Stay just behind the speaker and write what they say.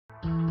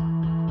So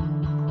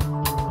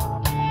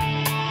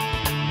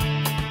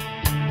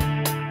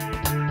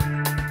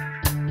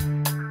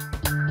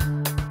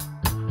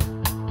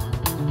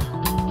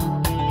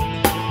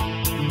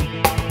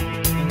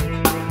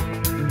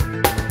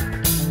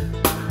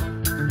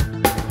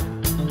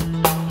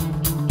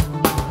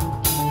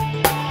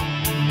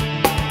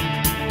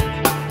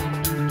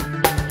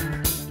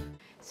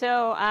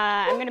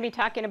I'm going to be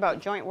talking about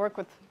joint work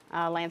with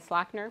Lance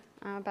Lochner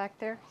back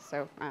there.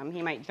 So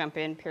he might jump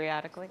in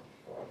periodically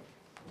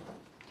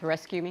to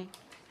rescue me.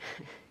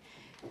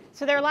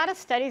 So there are a lot of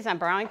studies on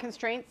borrowing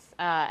constraints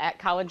at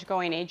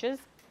college-going ages.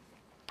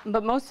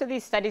 But most of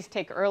these studies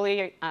take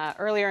earlier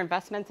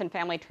investments and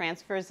family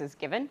transfers as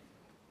given.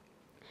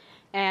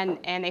 And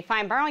they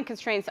find borrowing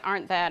constraints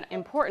aren't that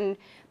important,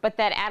 but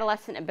that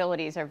adolescent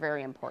abilities are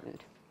very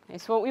important. Okay,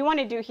 so what we want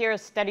to do here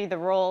is study the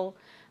role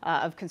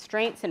of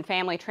constraints and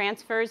family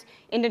transfers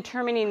in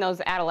determining those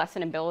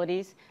adolescent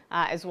abilities,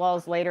 as well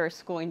as later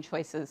schooling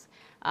choices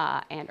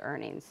and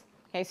earnings.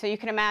 Okay, so you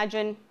can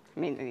imagine, I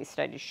mean, these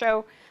studies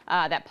show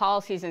that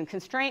policies and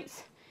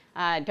constraints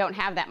don't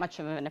have that much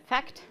of an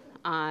effect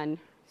on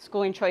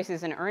schooling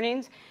choices and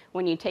earnings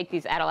when you take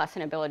these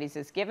adolescent abilities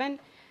as given.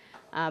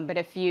 But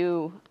if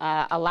you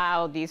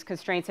allow these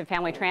constraints and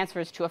family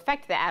transfers to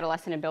affect the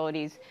adolescent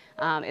abilities,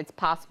 it's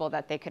possible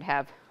that they could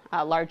have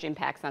large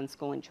impacts on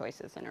schooling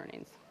choices and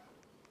earnings.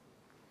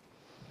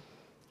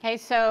 Okay,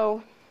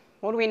 so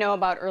what do we know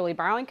about early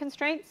borrowing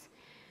constraints?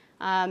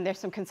 There's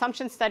some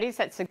consumption studies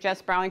that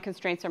suggest borrowing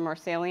constraints are more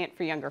salient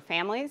for younger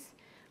families.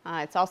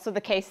 It's also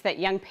the case that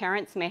young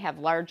parents may have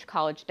large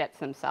college debts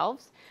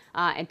themselves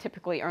and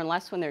typically earn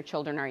less when their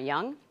children are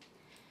young.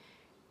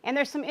 And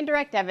there's some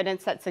indirect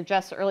evidence that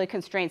suggests early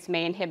constraints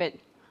may inhibit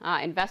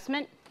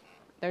investment.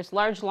 There's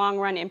large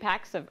long-run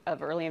impacts of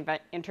early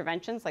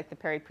interventions like the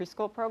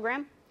peri-preschool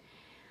program.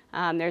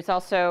 There's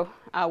also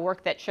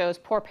work that shows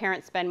poor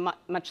parents spend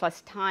much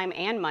less time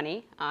and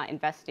money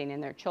investing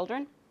in their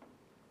children.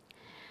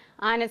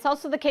 And it's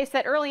also the case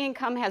that early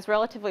income has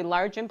relatively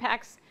large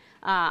impacts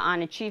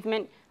on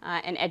achievement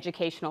and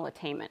educational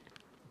attainment.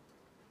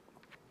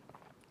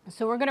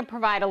 So we're going to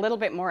provide a little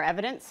bit more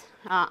evidence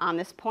on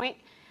this point.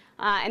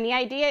 And the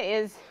idea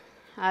is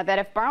that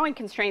if borrowing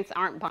constraints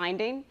aren't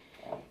binding,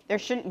 there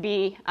shouldn't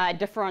be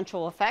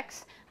differential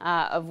effects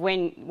of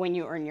when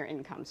you earn your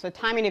income. So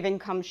timing of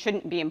income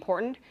shouldn't be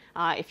important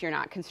if you're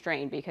not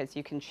constrained, because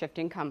you can shift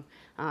income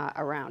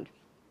around.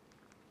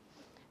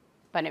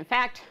 But in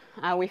fact,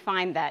 we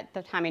find that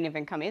the timing of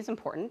income is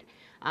important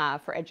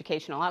for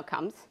educational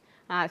outcomes.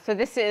 So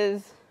this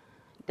is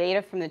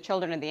data from the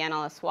children of the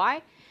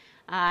NLSY.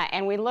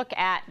 And we look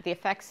at the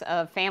effects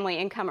of family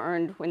income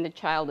earned when the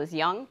child is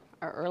young,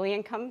 or early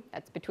income,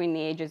 that's between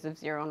the ages of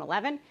 0 and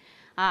 11.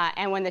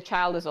 And when the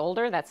child is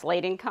older, that's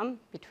late income,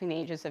 between the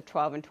ages of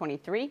 12 and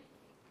 23.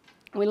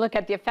 We look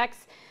at the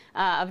effects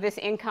of this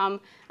income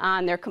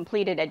on their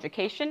completed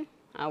education,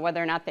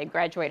 whether or not they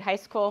graduate high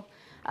school,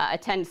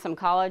 attend some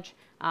college,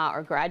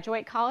 or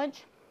graduate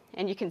college.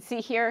 And you can see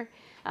here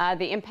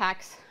the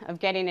impacts of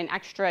getting an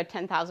extra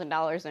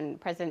 $10,000 in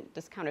present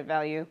discounted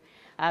value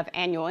of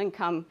annual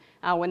income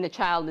when the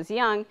child is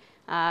young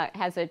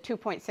has a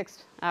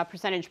 2.6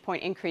 percentage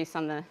point increase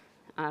on the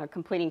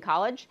completing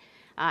college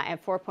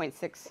and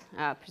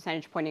 4.6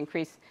 percentage point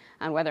increase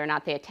on whether or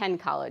not they attend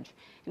college.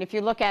 And if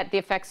you look at the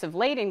effects of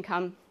late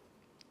income,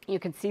 you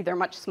can see they're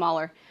much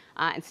smaller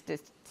and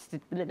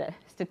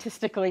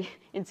statistically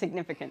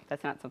insignificant.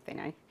 That's not something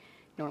I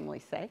normally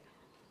say.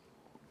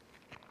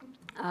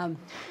 I'm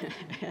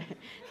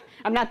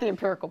not the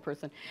empirical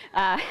person.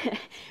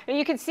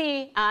 You can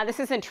see this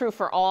isn't true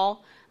for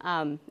all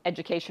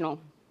educational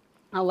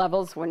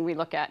levels. When we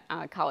look at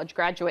college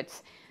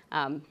graduates,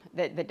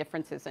 the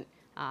difference isn't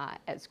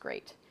as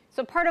great.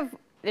 So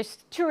there's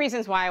two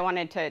reasons why I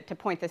wanted to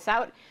point this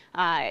out.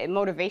 A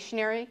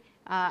motivationary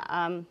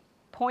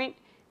point.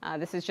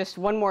 This is just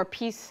one more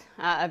piece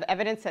of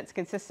evidence that's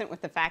consistent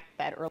with the fact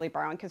that early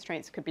borrowing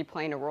constraints could be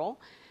playing a role.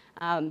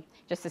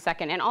 Just a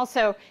second. And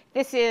also,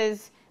 this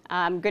is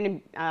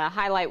going to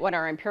highlight what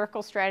our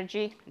empirical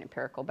strategy,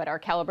 but our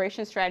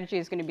calibration strategy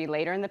is going to be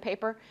later in the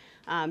paper,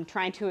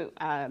 trying to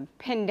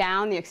pin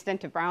down the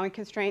extent of borrowing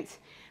constraints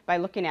by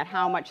looking at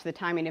how much the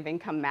timing of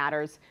income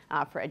matters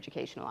for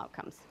educational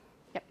outcomes.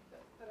 Yep.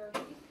 But are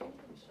these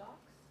income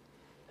shocks?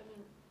 I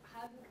mean,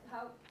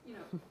 how you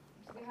know, do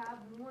they have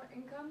more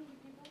income than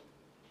people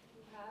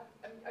who have?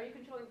 I mean, are you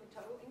controlling for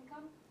total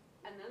income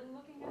and then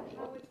looking at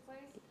how it's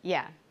placed?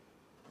 Yeah.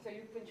 So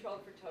you're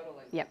controlling for total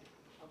income? Yep.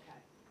 Okay.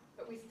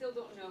 But we still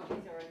don't know if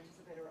these are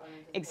anticipated or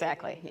unanticipated.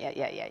 Exactly.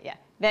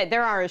 Yeah.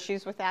 There are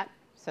issues with that.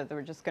 So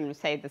we're just going to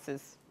say this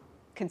is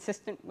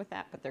consistent with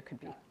that, but there could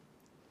be.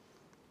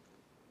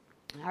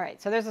 All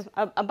right. So there's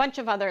a bunch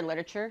of other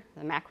literature,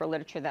 the macro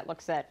literature that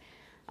looks at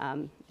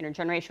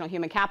intergenerational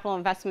human capital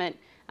investment,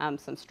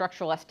 some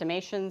structural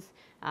estimations,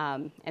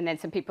 and then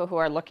some people who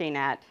are looking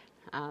at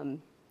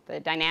the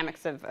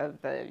dynamics of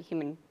the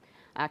human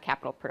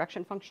capital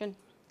production function.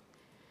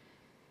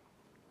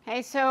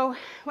 Okay, so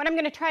what I'm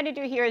going to try to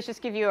do here is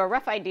just give you a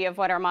rough idea of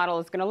what our model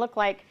is going to look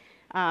like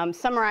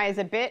summarize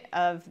a bit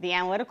of the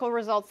analytical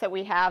results that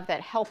we have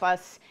that help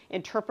us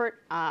interpret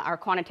our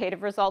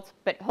quantitative results,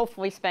 but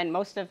hopefully spend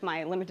most of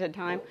my limited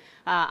time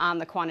on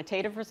the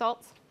quantitative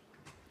results.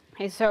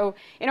 Okay, so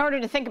in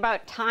order to think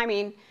about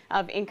timing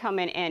of income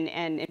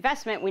and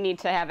investment, we need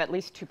to have at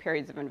least 2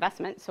 periods of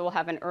investment. So we'll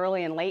have an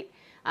early and late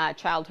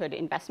childhood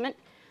investment.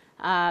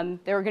 There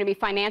are going to be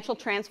financial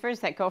transfers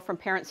that go from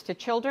parents to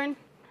children,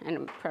 and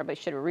I probably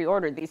should have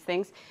reordered these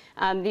things.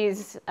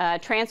 These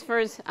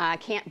transfers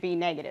can't be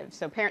negative,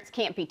 so parents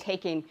can't be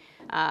taking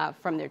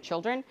from their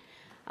children,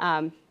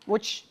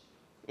 which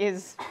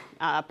is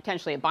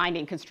potentially a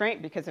binding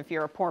constraint, because if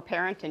you're a poor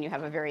parent and you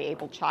have a very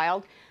able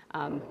child,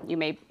 you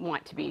may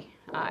want to be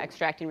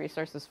extracting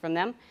resources from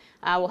them.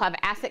 We'll have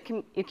asset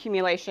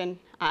accumulation,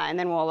 and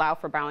then we'll allow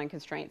for borrowing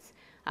constraints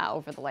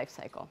over the life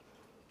cycle.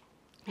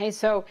 Okay,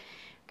 so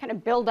kind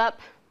of build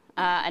up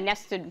a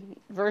nested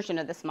version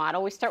of this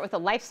model. We start with a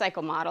life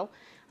cycle model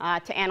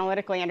to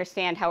analytically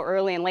understand how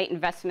early and late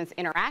investments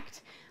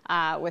interact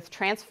with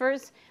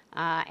transfers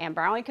and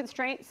borrowing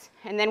constraints.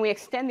 And then we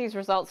extend these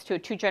results to a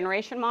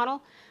 2-generation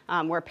model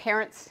where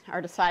parents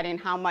are deciding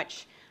how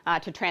much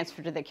to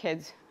transfer to the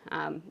kids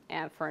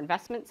for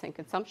investments and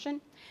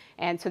consumption.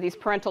 And so these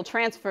parental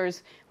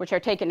transfers, which are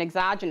taken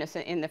exogenous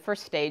in the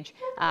first stage,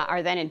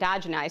 are then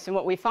endogenized. And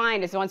what we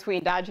find is once we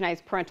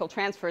endogenize parental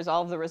transfers,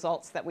 all of the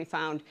results that we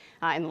found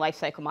in the life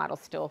cycle model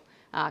still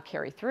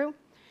carry through.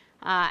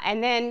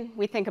 And then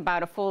we think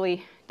about a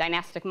fully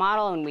dynastic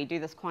model, and we do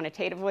this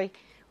quantitatively,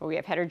 where we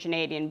have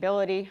heterogeneity in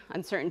ability,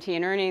 uncertainty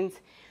in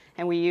earnings,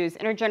 and we use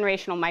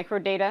intergenerational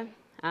microdata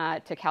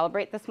to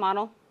calibrate this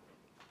model.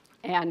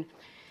 And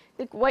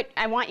what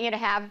I want you to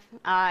have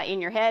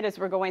in your head as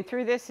we're going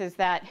through this is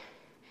that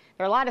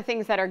there are a lot of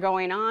things that are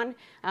going on,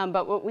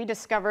 but what we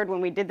discovered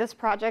when we did this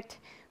project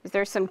was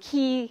there's some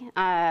key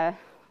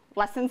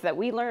lessons that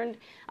we learned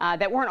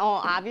that weren't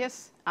all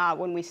obvious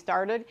when we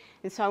started.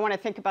 And so I want to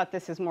think about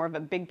this as more of a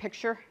big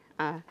picture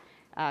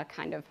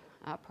kind of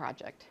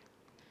project.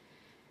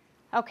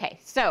 Okay,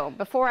 so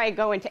before I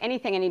go into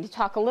anything, I need to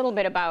talk a little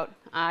bit about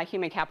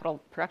human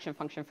capital production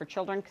function for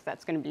children, because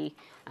that's going to be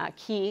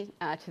key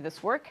to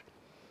this work.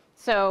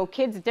 So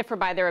kids differ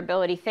by their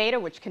ability theta,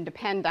 which can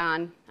depend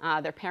on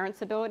their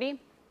parents' ability.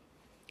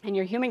 And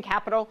your human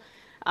capital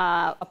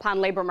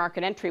upon labor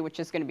market entry, which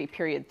is going to be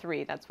period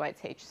 3, that's why it's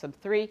H sub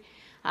 3,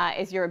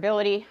 is your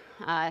ability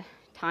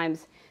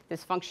times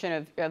this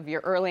function of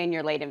your early and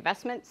your late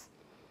investments.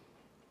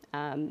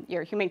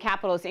 Your human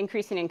capital is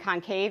increasing in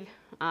concave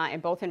in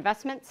both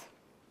investments.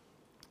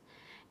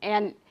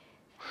 And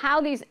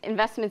how these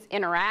investments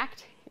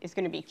interact is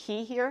going to be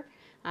key here.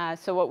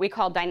 So what we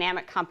call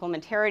dynamic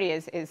complementarity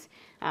is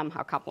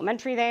how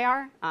complementary they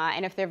are.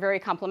 And if they're very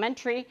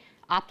complementary,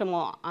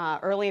 optimal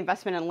early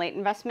investment and late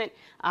investment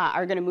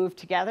are going to move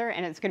together.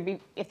 And it's going to be,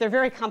 if they're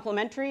very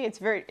complementary, it's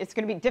going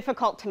to be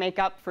difficult to make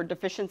up for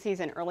deficiencies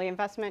in early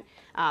investment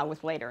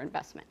with later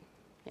investment.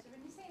 So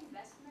when you say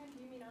investment,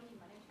 do you mean only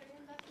monetary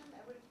investment?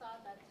 I would have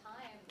thought that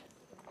time is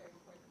very important.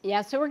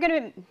 Yeah, so we're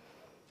going to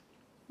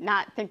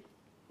not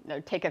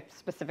take a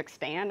specific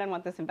stand on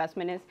what this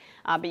investment is,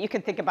 but you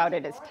can think about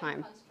it as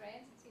time.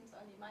 Constraints, it seems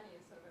only money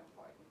is sort of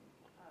important.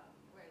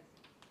 Whereas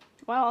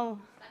well,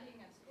 studying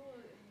at school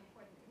is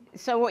important.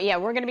 So yeah,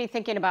 we're going to be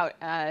thinking about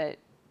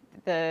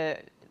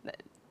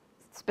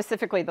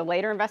specifically the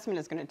later investment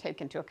is going to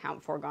take into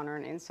account foregone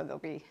earnings, so there'll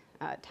be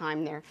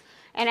time there.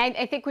 And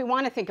I think we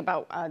want to think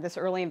about this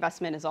early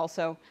investment is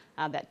also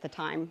the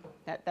time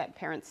that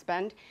parents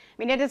spend. I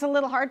mean, it is a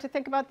little hard to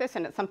think about this,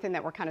 and it's something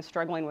that we're kind of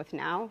struggling with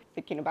now,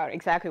 thinking about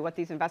exactly what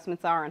these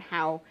investments are and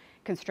how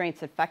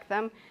constraints affect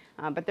them.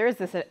 But there is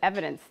this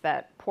evidence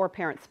that poor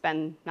parents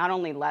spend not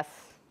only less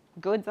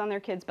goods on their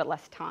kids, but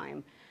less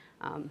time.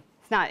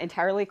 It's not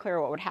entirely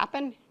clear what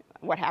happens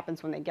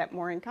when they get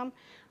more income,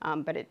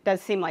 but it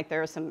does seem like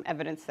there is some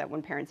evidence that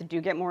when parents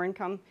do get more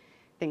income,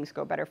 things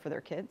go better for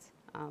their kids.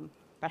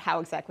 But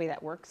how exactly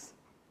that works?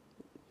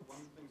 One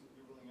of the things that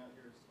you're ruling out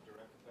here is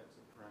direct effects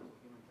of parental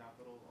human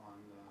capital on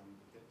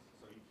the kids.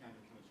 So you can't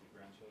influence your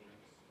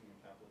grandchildren's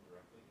human capital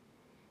directly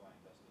by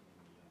investing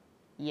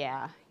in the...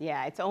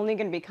 Yeah, it's only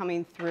going to be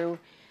coming through.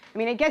 I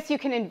mean, I guess you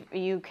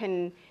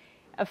can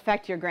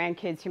affect your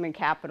grandkids' human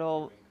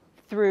capital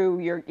through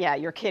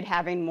your kid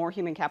having more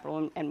human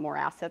capital and more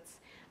assets.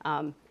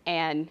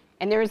 And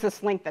there is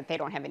this link that they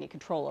don't have any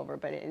control over,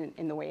 but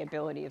in the way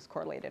ability is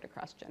correlated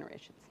across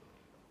generations.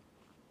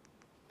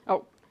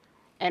 Oh,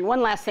 and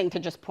one last thing to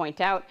just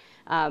point out,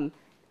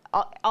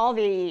 all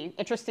the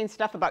interesting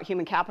stuff about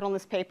human capital in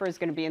this paper is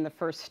going to be in the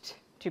first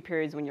 2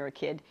 periods when you're a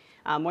kid.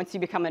 Once you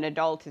become an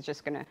adult, it's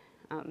just going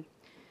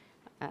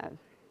to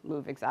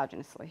move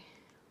exogenously.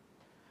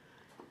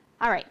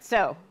 All right,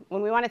 so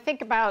when we want to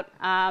think about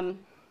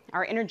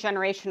our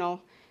intergenerational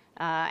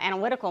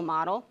analytical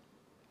model,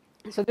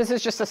 so this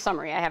is just a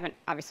summary. I haven't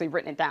obviously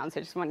written it down,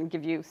 so I just want to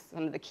give you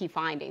some of the key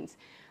findings.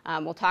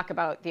 We'll talk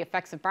about the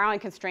effects of borrowing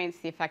constraints,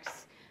 the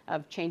effects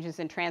of changes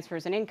in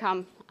transfers and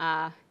income,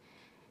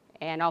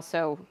 and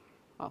also,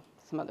 well,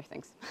 some other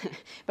things.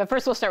 But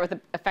first we'll start with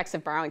the effects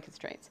of borrowing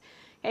constraints.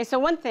 Okay, so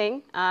one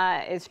thing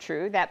is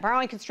true, that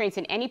borrowing constraints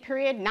in any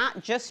period,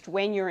 not just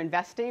when you're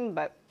investing,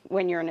 but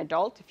when you're an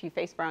adult, if you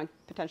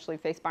potentially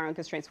face borrowing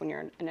constraints when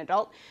you're an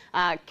adult,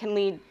 can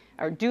lead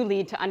or do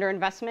lead to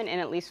underinvestment in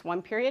at least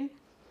one period.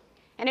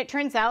 And it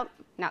turns out,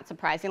 not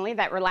surprisingly,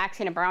 that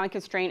relaxing a borrowing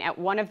constraint at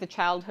one of the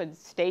childhood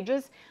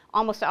stages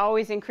almost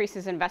always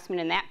increases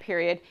investment in that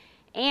period,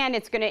 and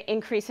it's going to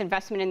increase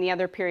investment in the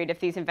other period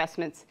if these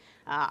investments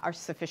are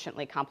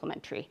sufficiently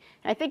complementary.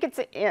 And I think it's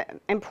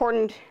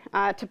important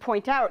to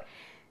point out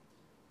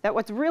that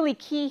what's really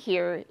key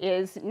here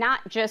is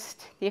not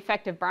just the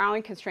effect of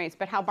borrowing constraints,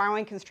 but how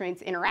borrowing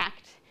constraints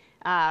interact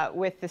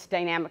with this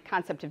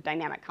concept of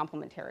dynamic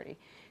complementarity.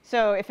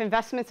 So if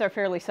investments are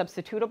fairly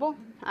substitutable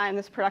in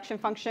this production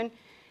function,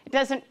 it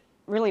doesn't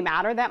really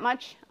matter that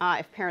much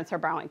if parents are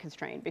borrowing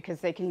constrained, because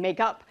they can make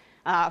up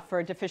for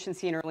a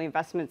deficiency in early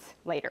investments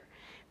later.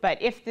 But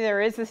if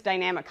there is this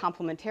dynamic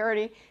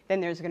complementarity,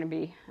 then there's going to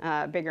be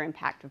a bigger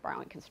impact of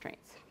borrowing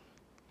constraints.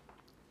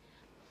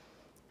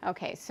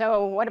 Okay,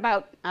 so what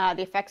about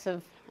the effects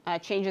of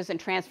changes in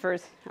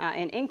transfers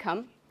in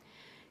income?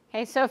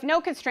 Okay, so if no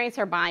constraints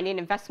are binding,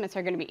 investments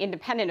are going to be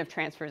independent of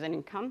transfers in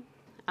income.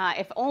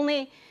 If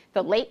only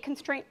the late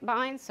constraint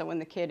binds, so when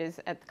the kid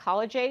is at the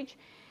college age,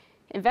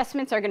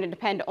 investments are going to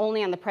depend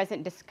only on the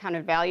present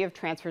discounted value of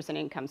transfers in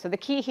income. So the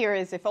key here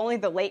is if only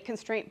the late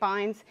constraint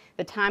binds,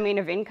 the timing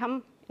of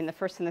income in the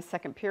first and the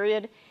second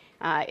period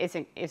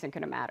isn't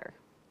going to matter.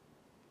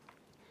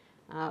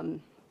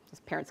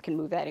 Parents can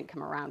move that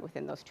income around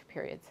within those two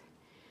periods.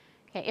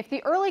 Okay, if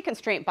the early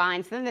constraint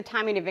binds, then the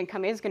timing of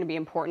income is going to be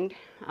important,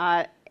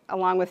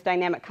 along with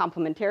dynamic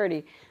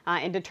complementarity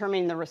in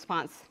determining the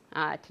response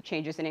to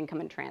changes in income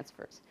and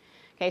transfers.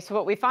 Okay, so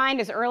what we find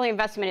is early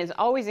investment is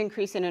always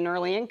increasing in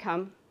early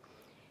income.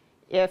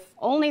 If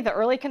only the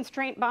early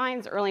constraint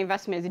binds, early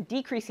investment is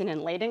decreasing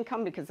in late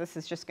income, because this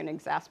is just going to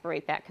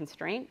exacerbate that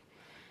constraint.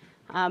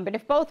 But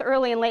if both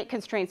early and late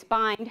constraints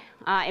bind,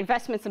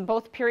 investments in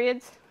both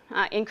periods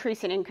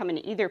increase in income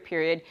in either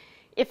period,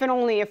 if and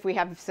only if we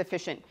have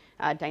sufficient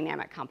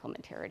dynamic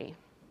complementarity.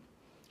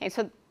 Okay,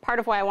 so part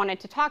of why I wanted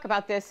to talk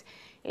about this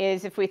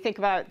is if we think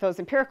about those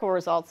empirical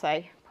results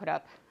I put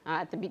up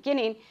at the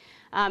beginning,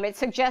 it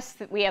suggests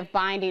that we have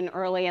binding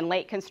early and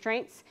late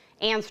constraints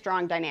and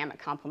strong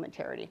dynamic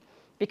complementarity.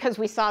 Because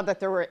we saw that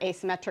there were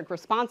asymmetric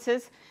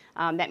responses,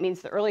 that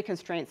means the early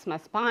constraints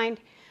must bind.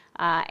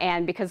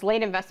 And because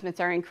late investments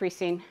are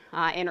increasing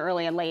in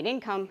early and late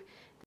income,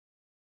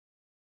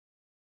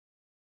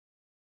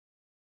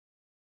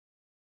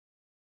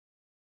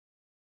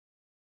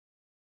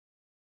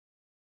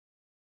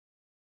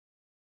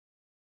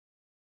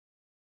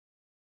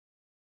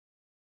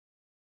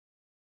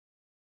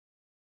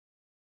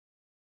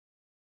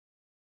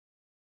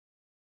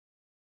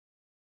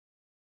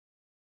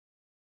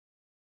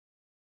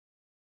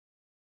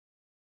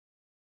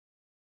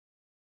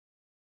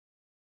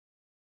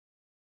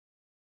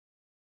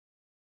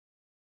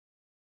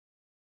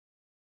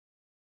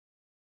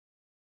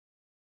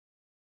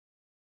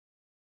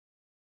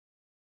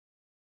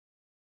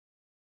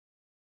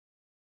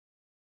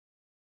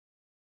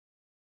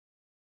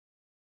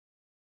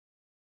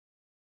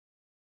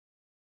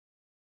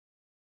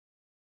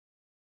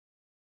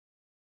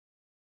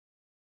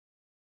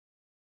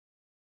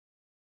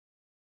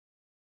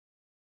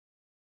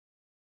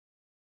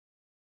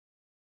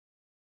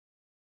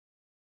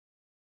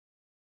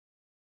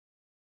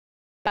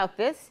 about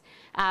this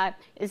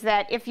is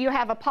that if you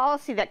have a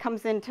policy that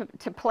comes into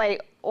play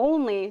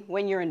only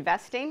when you're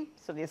investing,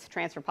 so this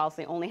transfer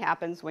policy only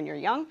happens when you're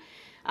young,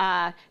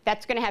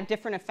 that's going to have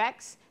different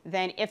effects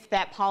than if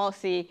that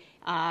policy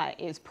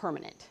is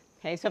permanent.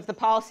 Okay, so if the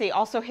policy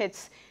also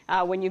hits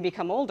when you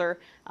become older,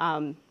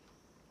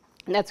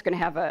 that's going to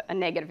have a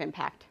negative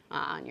impact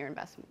on your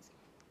investments.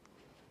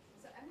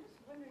 So I'm just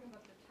wondering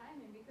about the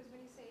timing, because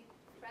when you say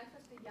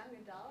transfers to young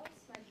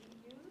adults might use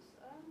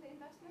the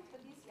investments,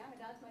 but these young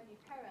adults might be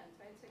parents,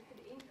 right? So it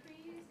could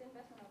increase the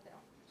investment of their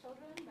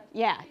children, but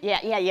Yeah. the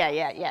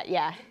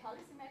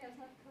policymaker is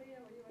not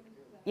clear what you want to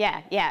do with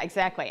that. Yeah,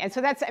 exactly. And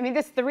so that's, I mean,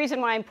 the reason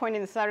why I'm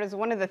pointing this out is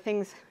one of the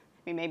things,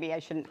 I mean, maybe I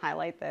shouldn't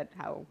highlight that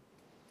how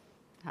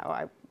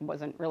I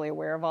wasn't really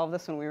aware of all of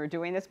this when we were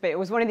doing this, but it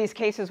was one of these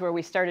cases where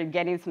we started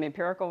getting some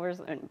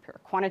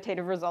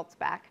quantitative results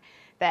back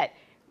that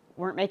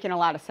weren't making a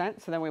lot of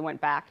sense. So then we went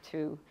back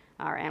to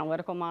our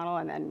analytical model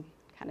and then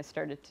kind of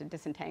started to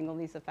disentangle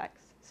these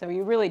effects. So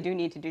you really do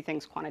need to do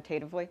things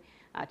quantitatively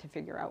to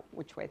figure out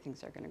which way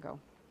things are going to go.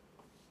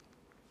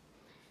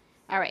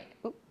 All right.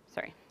 Oops,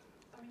 sorry.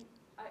 I mean,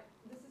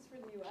 this is for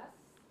the U.S.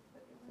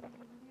 that you're going to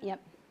do here? Yep.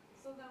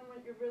 So then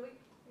when you're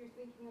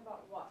thinking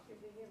about what?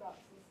 You're thinking about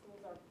since schools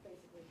are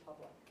basically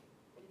public.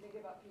 Are you thinking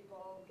about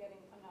people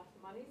getting enough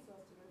money so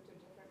as to move to a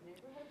different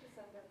neighborhood to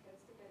send their kids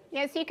to get a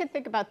Yeah, so you could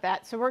think about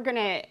that. So we're going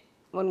to,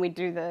 when we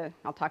do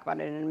I'll talk about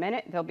it in a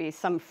minute, there'll be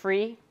some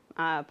free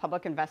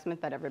public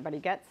investment that everybody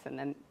gets, and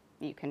then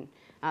you can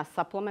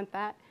supplement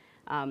that.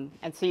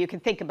 And so you can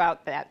think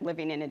about that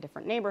living in a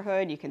different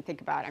neighborhood. You can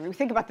think about, I mean, we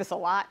think about this a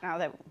lot now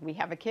that we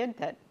have a kid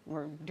that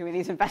we're doing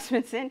these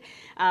investments in.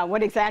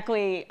 What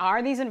exactly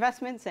are these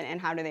investments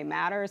and how do they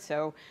matter?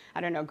 So,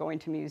 I don't know, going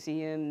to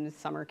museums,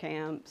 summer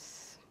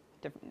camps,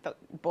 different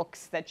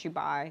books that you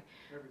buy.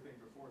 Everything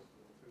before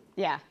school, too.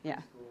 Yeah, yeah.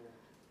 School,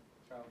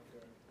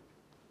 childcare.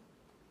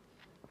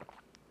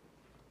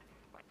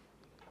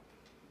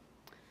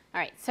 All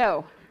right,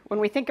 so when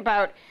we think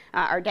about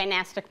our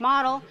dynastic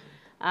model,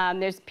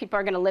 people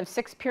are going to live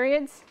 6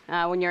 periods.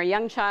 When you're a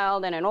young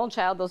child and an old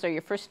child, those are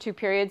your first 2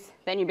 periods.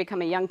 Then you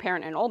become a young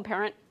parent and old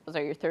parent. Those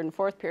are your 3rd and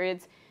 4th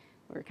periods.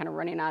 We're kind of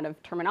running out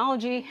of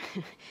terminology.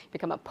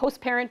 Become a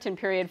post-parent in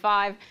period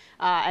 5,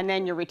 and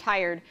then you're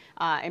retired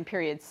in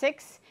period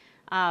 6.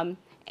 And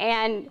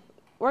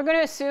we're going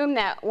to assume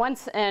that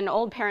once an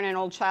old parent and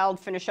old child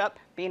finish up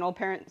being old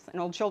parents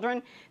and old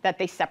children, that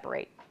they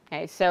separate.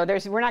 Okay, so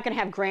we're not going to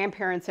have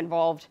grandparents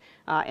involved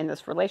in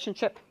this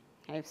relationship.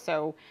 Okay,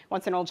 so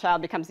once an old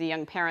child becomes a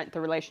young parent,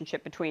 the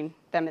relationship between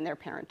them and their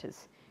parent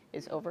is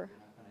over. You're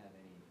not going to have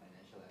any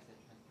financial asset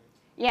transfer?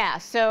 Yeah,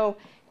 so,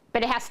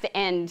 but it has to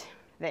end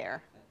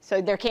there.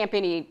 So there can't be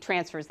any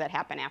transfers that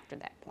happen after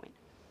that point.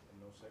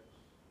 And no sex?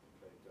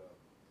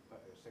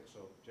 Like sex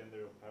of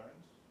gender of parents?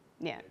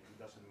 Yeah. Like it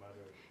doesn't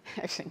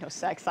matter. Actually, no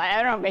sex.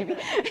 I don't know, maybe.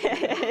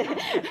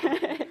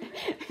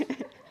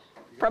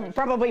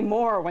 Probably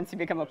more once you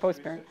become a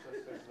post-parent.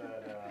 Research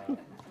says that when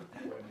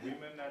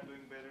women are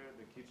doing better,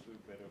 the kids do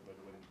better, but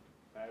when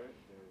parents,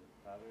 the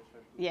fathers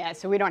are doing Yeah,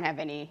 so we don't have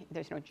any,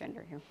 there's no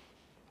gender here.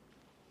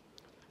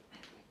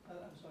 I'm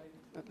sorry,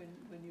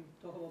 when you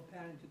talk about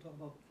parent, you talk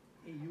about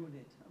a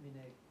unit, I mean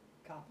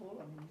a couple,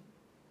 I mean,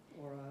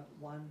 or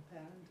one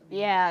parent? I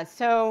mean, Yeah,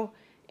 so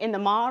in the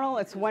model,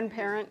 it's one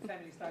parent.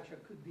 Family structure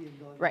could be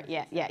involved. Right,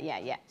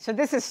 yeah. So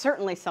this is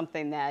certainly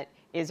something that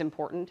is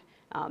important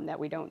that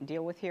we don't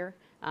deal with here.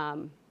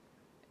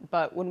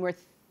 But when we're,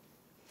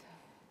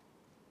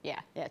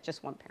 it's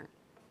just one parent.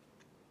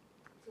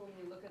 So when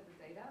you look at the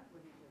data,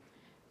 what do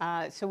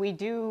you do? So we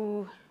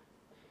do,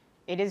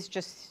 it is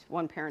just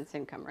one parent's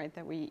income, right,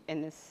 that we,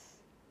 in this.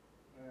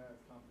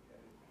 It's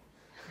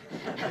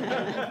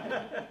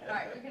complicated. All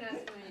right, we can ask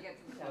when you get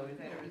to the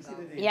calculator results.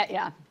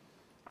 Yeah.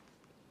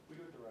 We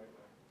do it the right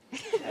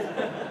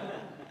way.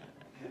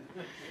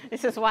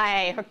 This is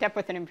why I hooked up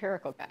with an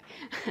empirical guy.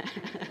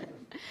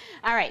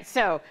 All right,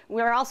 so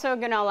we're also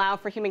going to allow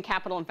for human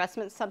capital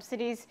investment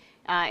subsidies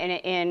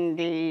in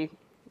the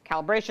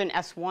calibration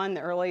S1.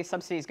 The early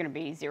subsidy is going to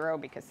be 0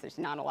 because there's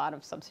not a lot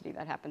of subsidy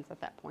that happens at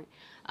that point.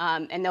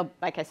 And they'll,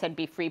 like I said,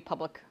 be free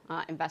public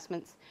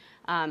investments.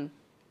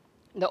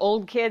 The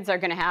old kids are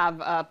going to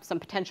have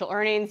some potential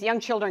earnings. Young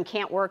children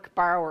can't work,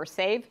 borrow, or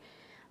save.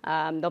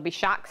 There'll be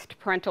shocks to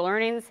parental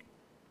earnings.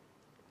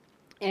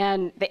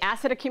 And the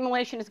asset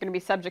accumulation is going to be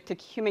subject to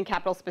human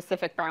capital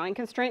specific borrowing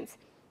constraints.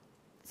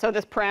 So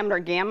this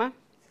parameter gamma, is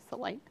this the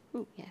light?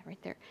 Ooh, yeah, right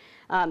there.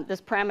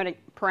 This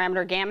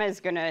parameter gamma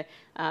is going to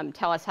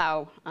tell us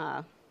how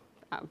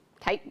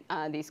tight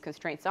these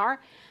constraints are.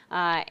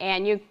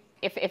 And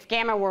if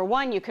gamma were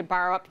 1, you could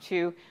borrow up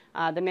to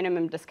the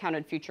minimum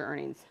discounted future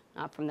earnings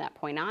from that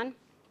point on.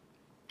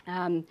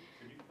 Can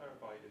you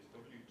clarify, is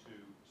W2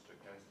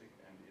 stochastic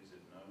and is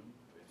it known?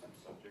 Is it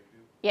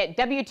subjective? Yeah,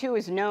 W2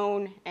 is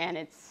known and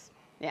it's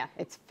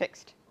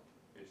fixed.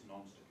 It's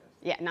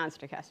non-stochastic? Yeah,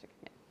 non-stochastic.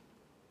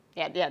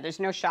 Yeah, there's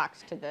no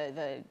shocks to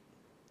that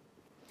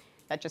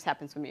just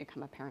happens when you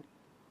become a parent.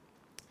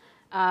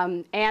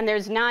 And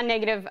there's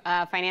non-negative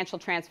financial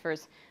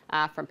transfers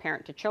from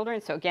parent to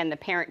children. So again, the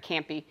parent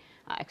can't be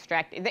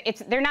extracted.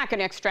 They're not going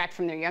to extract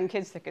from their young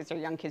kids because their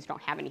young kids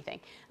don't have anything.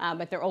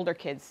 But their older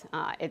kids,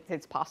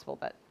 it's possible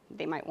that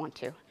they might want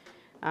to.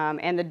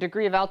 And the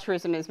degree of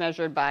altruism is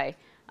measured by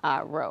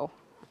rho.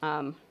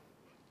 And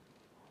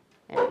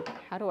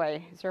how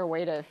is there a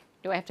way to,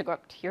 do I have to go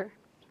up to here?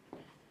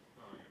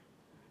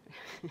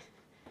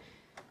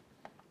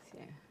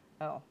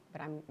 Oh, but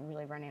I'm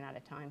really running out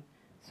of time,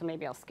 so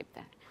maybe I'll skip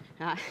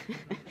that.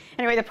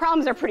 Anyway, the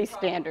problems are pretty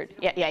standard.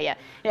 Yeah.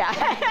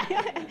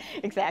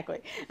 Exactly.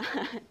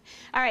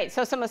 All right,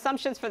 so some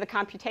assumptions for the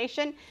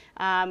computation.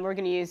 We're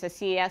going to use a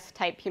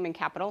CES-type human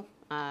capital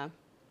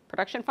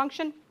production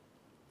function.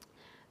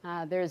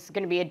 There's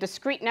going to be a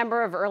discrete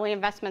number of early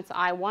investments,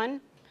 I1,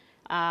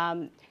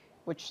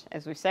 which,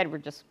 as we've said, we're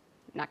just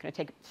not going to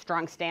take a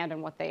strong stand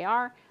on what they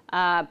are.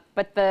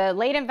 But the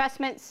late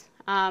investments,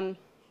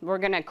 we're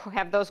going to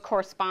have those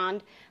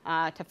correspond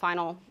to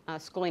final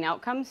schooling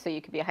outcomes. So you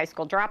could be a high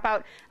school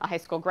dropout, a high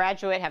school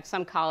graduate, have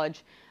some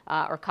college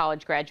or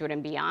college graduate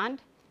and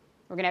beyond.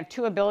 We're going to have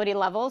 2 ability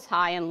levels,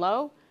 high and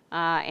low,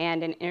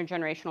 and an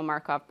intergenerational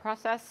Markov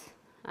process.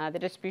 The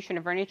distribution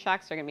of earning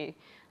shocks are going to be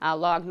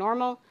log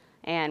normal,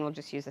 and we'll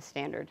just use a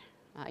standard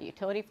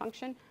utility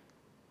function.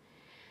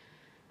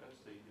 That's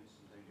the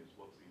instantaneous.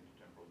 What's the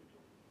intertemporal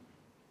utility function?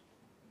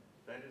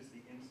 That is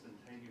the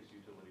instantaneous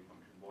utility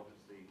function. What is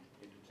the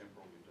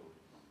intertemporal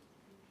utility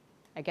function?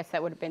 I guess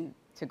that would have been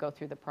to go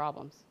through the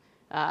problems.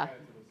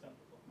 Additively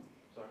separable.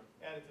 Sorry?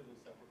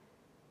 Additively separable.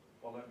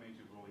 Well, that means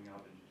you're ruling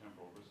out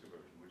intertemporal risk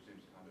aversion, which seems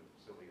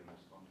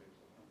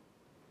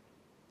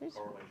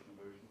correlation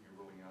aversion, you're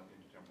ruling out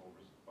intertemporal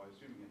risk. By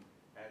assuming an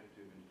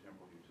additive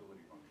intertemporal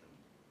utility function,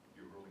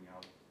 you're ruling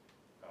out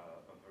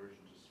aversion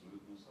to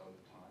smoothness over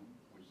time,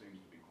 which seems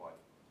to be quite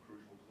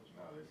crucial to this.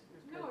 No, there's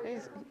No,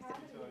 There's- it's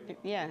compatible.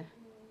 Yeah.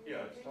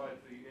 Yeah, it's tied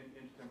to the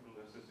intertemporal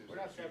assistive We're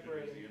not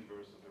substitution is the separating-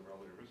 inverse of the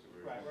relative risk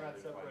aversion. Right, we're not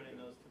They're tied separating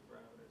together. those two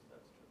parameters,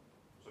 that's true.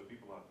 So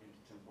people are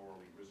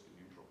intertemporally risk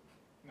neutral.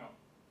 No,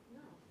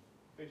 No.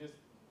 they just,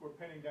 we're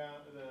pinning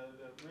down,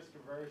 the risk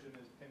aversion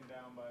is pinned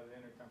down by the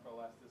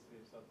intertemporal elasticity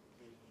of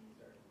substitutions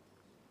there.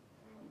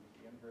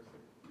 The inverse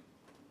of,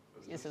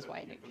 But This is why I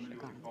you're didn't familiar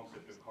with click the on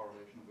concept of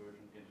correlation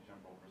aversion,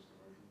 intertemporal risk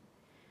aversion?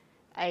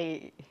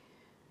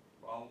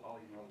 I'll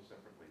email it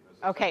separately.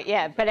 There's a Okay, separate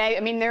yeah, but concept. I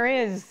mean, there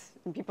is,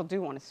 people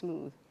do want to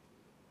smooth.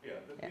 Yeah,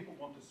 Yeah. people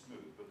want to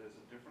smooth, but there's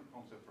a different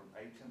concept from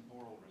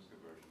atemporal risk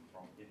aversion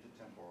from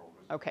intertemporal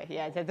risk Okay,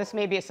 aversion. yeah, this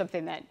may be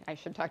something that I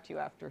should talk to you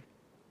after.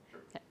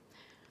 Sure.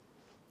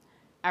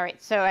 All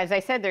right, so as I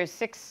said, there's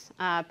 6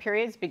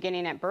 periods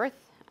beginning at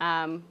birth.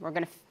 We're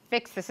going to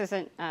fix, this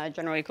isn't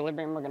general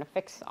equilibrium, we're going to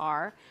fix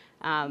R.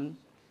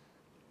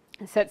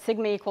 Set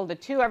sigma equal to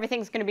 2,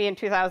 everything's going to be in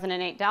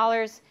 2008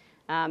 dollars,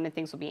 and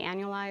things will be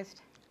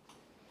annualized.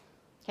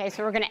 Okay,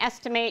 so we're going to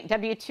estimate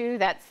W2,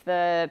 that's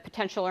the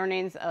potential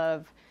earnings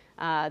of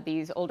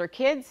these older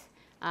kids,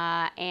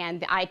 and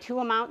the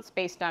I2 amounts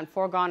based on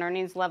foregone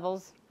earnings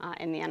levels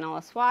in the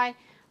NLSY,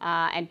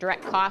 and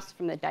direct costs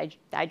from the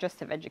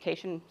digestive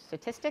education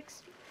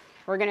statistics.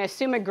 We're going to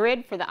assume a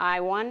grid for the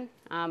I1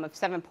 of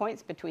 7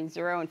 points between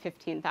 0 and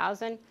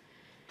 15,000.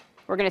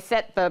 We're going to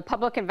set the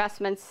public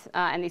investments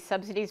and these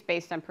subsidies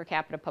based on per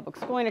capita public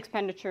schooling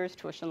expenditures,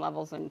 tuition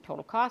levels, and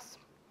total costs.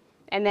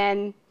 And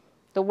then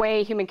the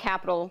way human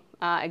capital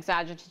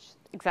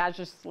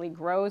exogenously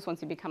grows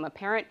once you become a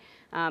parent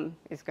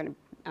is going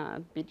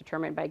to be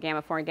determined by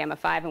gamma 4 and gamma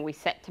 5, and we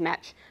set to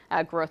match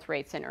growth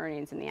rates and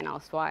earnings in the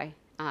NLSY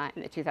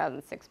in the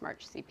 2006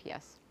 March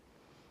CPS.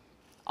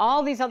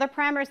 All these other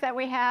parameters that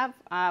we have,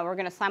 we're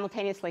going to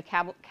simultaneously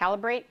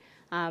calibrate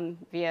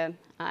via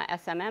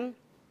SMM.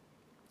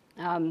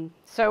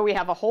 So we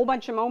have a whole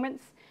bunch of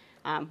moments.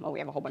 Well, we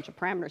have a whole bunch of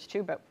parameters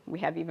too, but we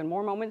have even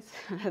more moments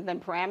than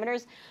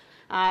parameters.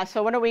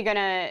 So what are we going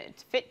to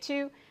fit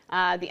to?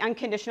 The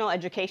unconditional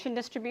education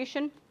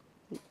distribution,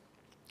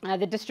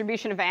 the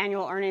distribution of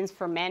annual earnings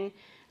for men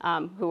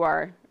who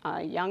are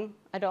young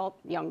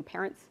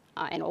parents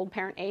and old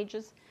parent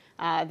ages,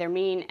 their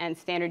mean and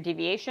standard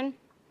deviation.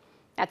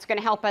 That's going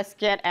to help us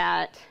get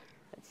at,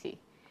 let's see,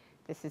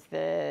 this is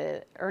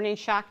the earnings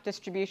shock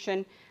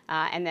distribution,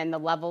 and then the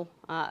level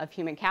of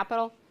human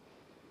capital.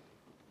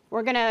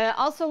 We're going to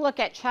also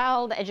look at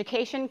child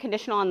education,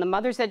 conditional on the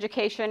mother's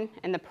education,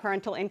 and the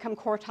parental income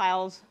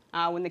quartiles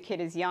when the kid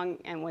is young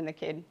and when the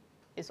kid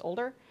is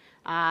older.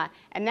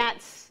 And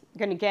that's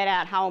going to get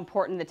at how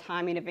important the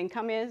timing of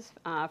income is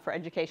for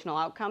educational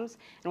outcomes,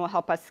 and will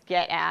help us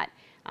get at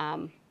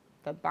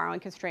the borrowing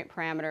constraint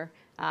parameter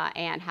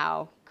and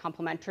how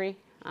complementary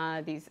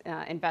these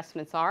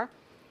investments are.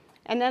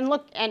 And then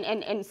look,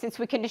 and since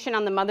we condition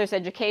on the mother's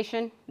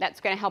education, that's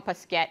going to help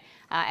us get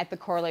at the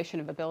correlation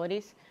of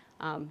abilities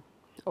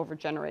over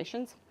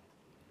generations.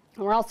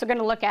 And we're also going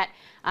to look at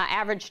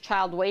average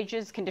child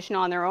wages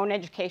conditional on their own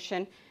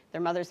education,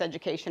 their mother's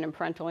education, and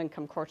parental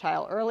income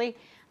quartile early,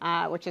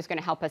 which is going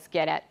to help us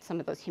get at some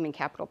of those human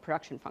capital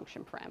production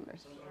function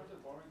parameters. So in terms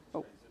of borrowing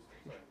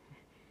constraints,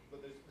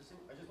 but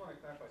I just want to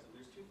clarify, so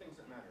there's 2 things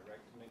that matter, right,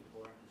 to make the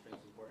borrowing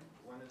constraints important.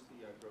 One is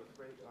the growth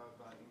rate of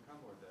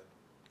income, or the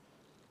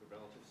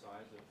relative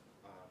size of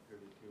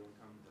period 2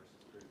 income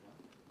versus period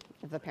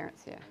 1. The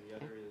parents, yeah. And the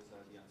other is the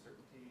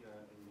uncertainty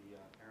in the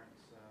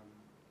parents'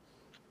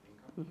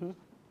 income. Mm-hmm.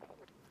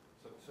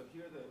 So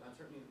here the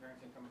uncertainty in the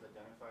parents' income is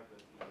identified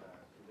with the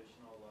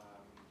conditional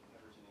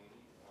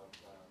heterogeneity of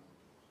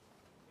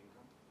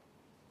income,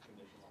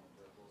 conditional on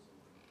observables.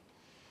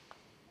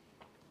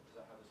 Is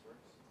that how this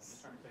works? I'm just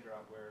trying to figure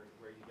out where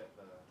you get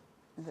the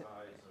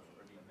size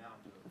or the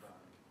amount of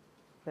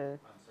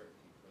uncertainty.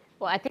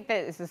 Well, I think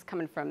that this is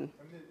coming from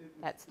I mean,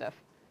 that stuff.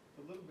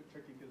 It's a little bit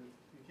tricky because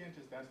you can't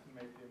just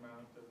estimate the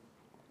amount of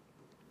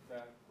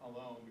that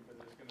alone,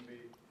 because there's going to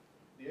be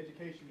the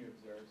education you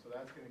observe, so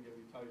that's going to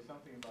tell you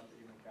something about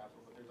the human capital,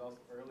 but there's also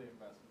early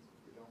investments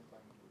which we don't plan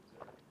to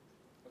observe.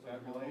 But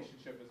that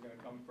relationship is going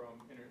to come from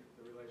the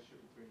relationship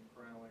between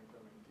parental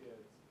income and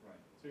kids. Right.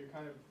 So you're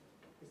kind of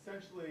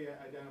essentially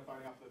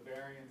identifying off the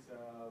variance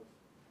of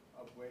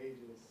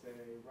wages, say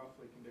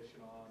roughly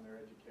conditional on their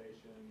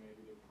education and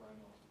maybe their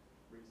parental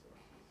resources.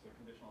 So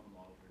conditional on the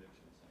model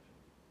prediction,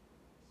 essentially.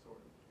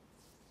 Sort of.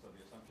 So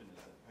the assumption is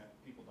that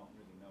people don't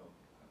really know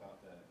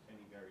about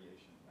any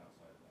variation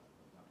outside of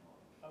that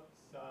model.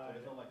 So Outside.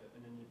 there's no like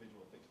an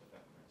individual fixed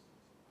effect, for instance.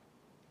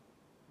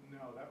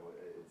 No,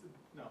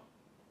 no.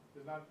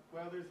 There's not.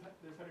 Well, there's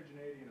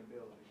heterogeneity in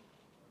ability.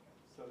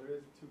 So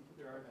there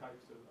are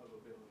types of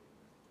ability.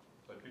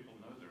 But people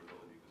know their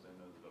ability because they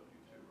know the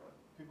W2, right?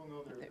 People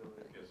know their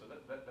ability. Yeah, so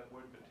that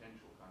word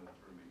potential kind of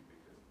threw me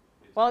because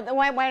it's Well,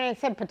 when I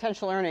said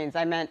potential earnings,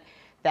 I meant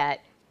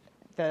that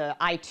the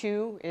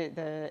I-2,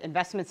 the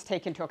investments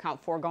take into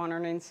account foregone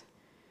earnings.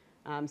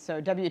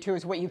 So W-2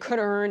 is what you could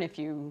earn if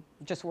you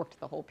just worked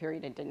the whole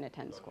period and didn't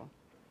attend school.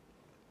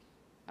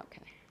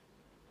 Okay.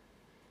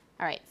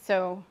 All right,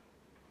 so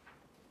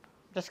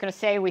I'm just going to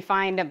say we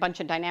find a bunch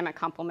of dynamic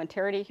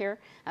complementarity here.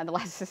 The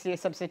elasticity of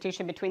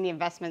substitution between the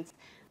investments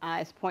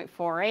is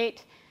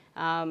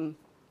 0.48.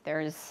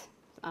 There's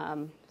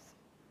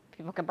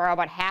people can borrow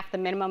about half the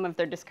minimum of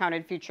their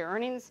discounted future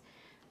earnings.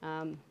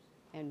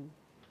 And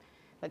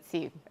let's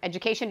see,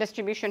 education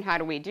distribution, how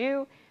do we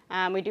do?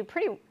 We do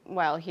pretty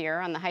well here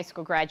on the high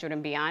school graduate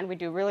and beyond. We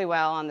do really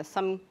well on the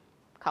some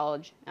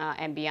college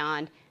and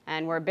beyond,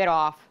 and we're a bit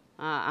off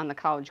on the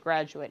college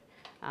graduate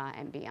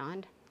and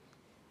beyond.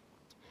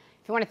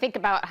 If you want to think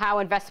about how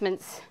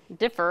investments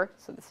differ,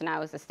 so this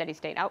now is a steady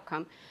state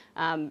outcome,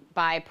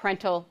 by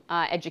parental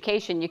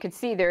education, you can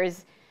see there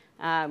is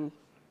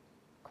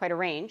quite a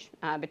range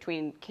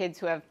between kids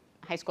who have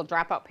high school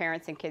dropout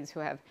parents and kids who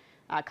have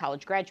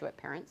college graduate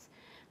parents.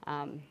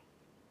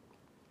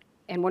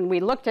 And when we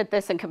looked at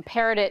this and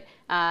compared it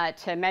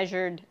to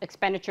measured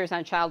expenditures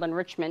on child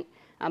enrichment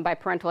by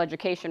parental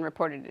education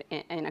reported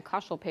in a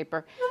Caucuttt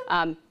paper,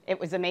 it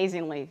was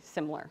amazingly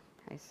similar.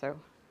 Okay, so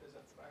is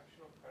that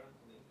fraction of parental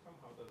income?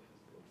 How does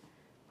this look?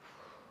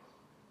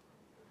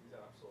 These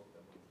are absolute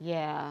numbers.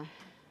 yeah.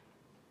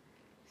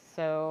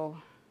 So.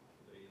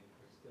 Do they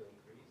still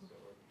increase?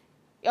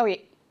 Or?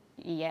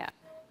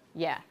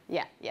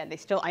 Yeah. They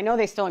still. I know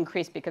they still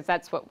increase because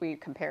that's what we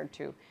compared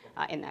to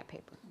in that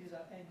paper. These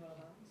are annual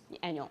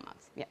amounts. Annual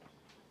amounts, yeah.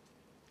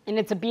 And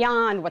it's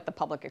beyond what the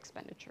public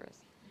expenditure is.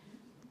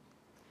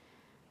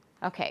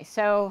 Okay,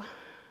 so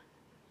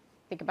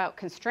think about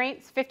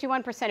constraints.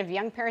 51% of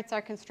young parents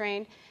are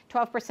constrained.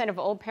 12% of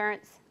old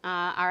parents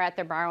are at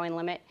their borrowing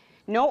limit.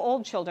 No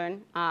old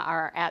children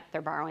are at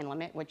their borrowing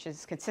limit, which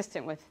is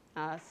consistent with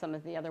some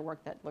of the other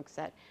work that looks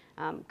at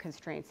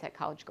constraints at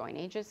college-going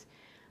ages.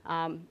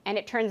 And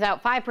it turns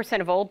out 5%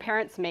 of old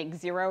parents make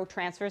 0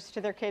 transfers to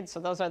their kids. So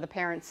those are the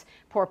parents,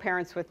 poor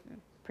parents with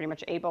pretty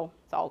much able,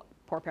 it's all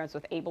poor parents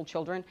with able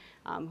children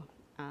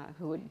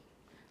who would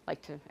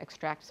like to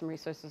extract some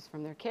resources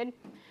from their kid.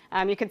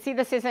 You can see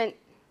this isn't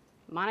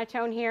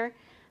monotone here.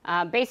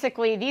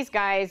 Basically, these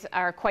guys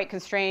are quite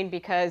constrained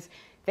because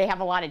they have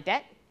a lot of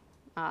debt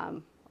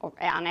on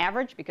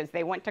average because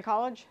they went to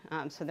college.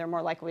 So they're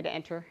more likely to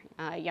enter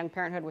young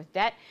parenthood with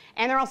debt.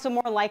 And they're also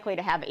more likely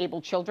to have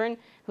able children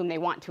whom they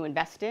want to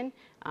invest in.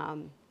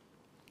 And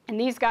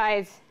these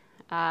guys,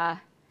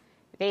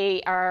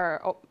 they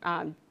are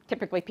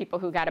typically people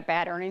who got a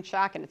bad earnings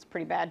shock, and it's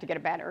pretty bad to get a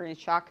bad earnings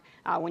shock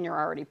when you're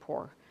already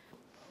poor.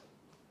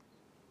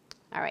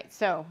 All right,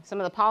 so some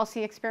of the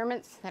policy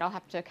experiments that I'll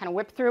have to kind of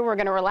whip through. We're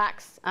going to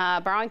relax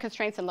borrowing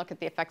constraints and look at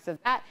the effects of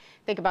that.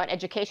 Think about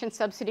education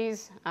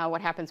subsidies,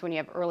 what happens when you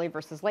have early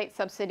versus late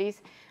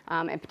subsidies,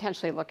 and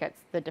potentially look at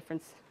the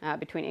difference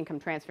between income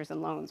transfers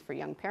and loans for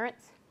young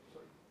parents.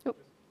 Sorry.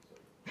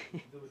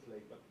 Do it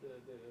late, but the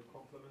degree of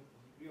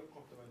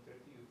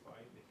complementarity you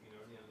find between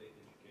early and late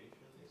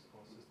education is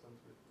consistent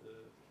with the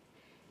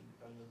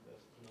independent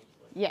estimates?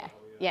 Like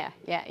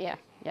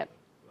Yep.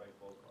 Right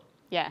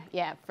ballpark.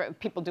 Yeah, for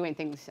people doing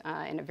things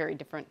in a very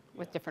different,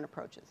 with different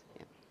approaches.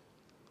 Yeah.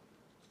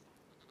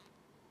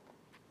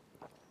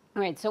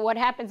 All right, so what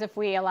happens if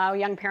we allow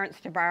young parents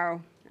to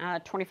borrow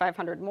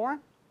 $2,500 more?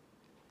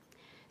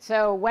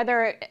 So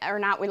whether or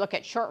not we look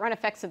at short-run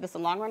effects of this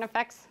and long-run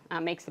effects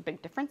makes a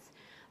big difference.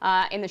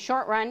 In the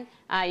short run,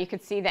 you can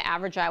see the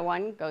average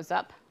I1 goes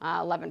up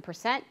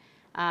 11%.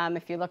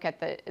 If you look at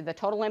the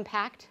total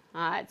impact,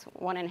 it's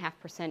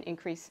 1.5%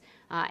 increase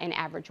in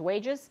average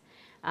wages.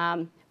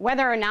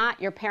 Whether or not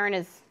your parent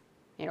is,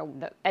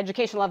 the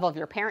education level of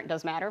your parent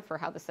does matter for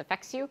how this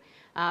affects you.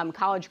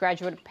 College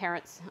graduate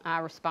parents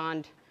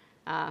respond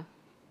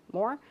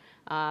more,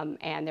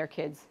 and their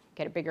kids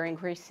get a bigger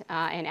increase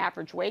in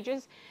average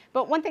wages.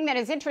 But one thing that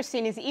is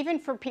interesting is even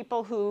for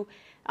people who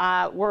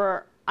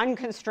were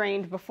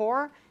unconstrained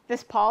before,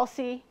 this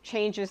policy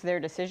changes their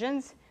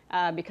decisions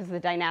because of the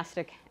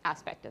dynastic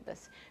aspect of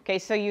this. Okay,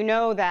 so you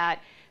know that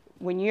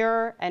when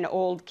you're an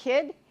old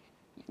kid,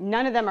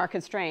 none of them are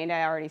constrained,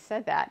 I already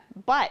said that,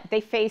 but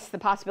they face the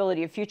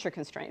possibility of future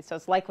constraints. So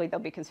it's likely they'll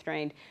be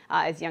constrained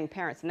as young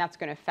parents, and that's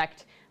going to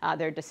affect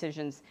their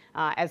decisions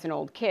as an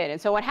old kid.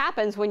 And so what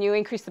happens when you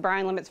increase the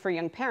borrowing limits for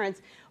young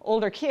parents,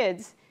 older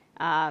kids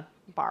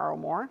borrow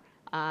more,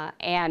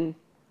 and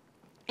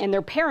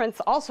their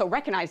parents also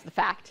recognize the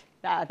fact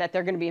that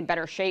they're going to be in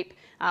better shape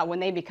when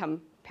they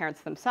become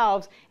parents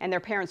themselves, and their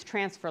parents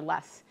transfer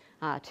less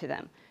to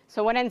them.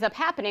 So what ends up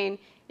happening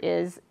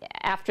is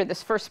after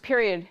this first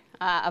period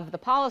of the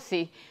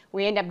policy,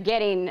 we end up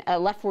getting a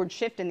leftward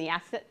shift in the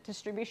asset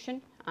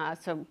distribution.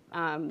 So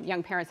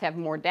young parents have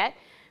more debt.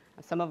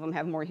 Some of them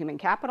have more human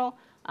capital.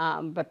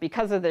 But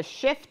because of this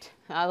shift,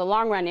 the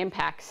long-run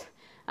impacts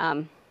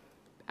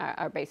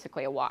are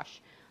basically a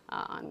wash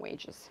on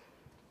wages.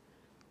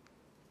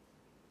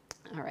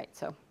 All right,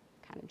 so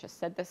kind of just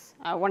said this.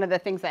 One of the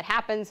things that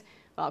happens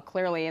Well,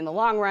 clearly in the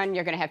long run,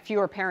 you're going to have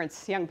fewer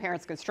parents, young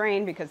parents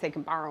constrained because they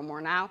can borrow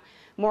more now.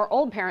 More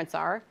old parents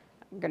are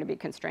going to be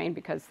constrained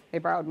because they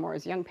borrowed more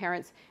as young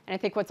parents. And I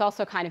think what's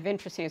also kind of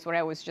interesting is what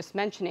I was just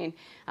mentioning.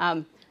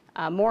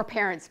 More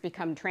parents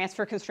become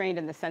transfer constrained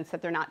in the sense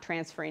that they're not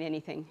transferring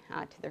anything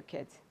to their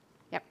kids.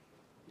 Yep.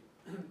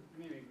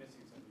 Maybe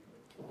missing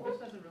something. This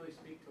doesn't really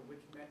speak to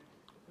which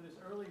for this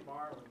early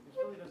borrowing. This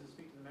really doesn't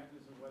speak to the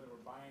mechanism whether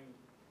we're buying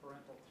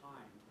parental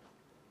time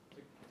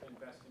to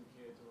invest in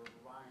kids or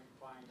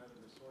buying other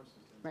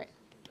resources. Right.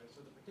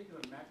 So the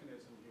particular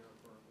mechanism here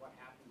for what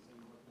happens in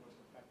what's most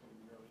effective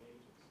in the early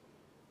ages,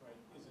 right,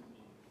 isn't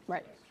being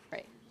Right.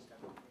 Right.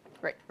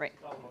 Right. Right.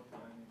 It's all about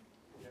timing.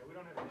 Yeah, we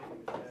don't have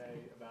anything to say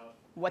about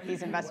What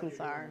these investments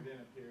what you're are. doing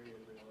within a period,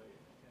 really,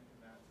 in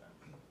that sense.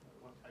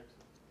 What types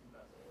of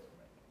investments you're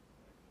making.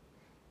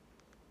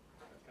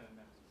 That's kind of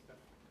next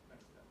step.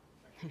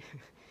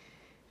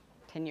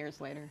 10 years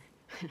later.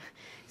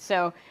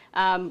 So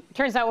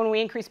turns out when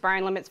we increase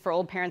borrowing limits for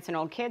old parents and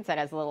old kids, that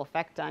has a little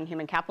effect on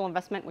human capital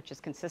investment, which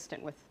is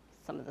consistent with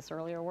some of this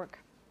earlier work.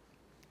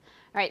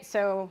 All right,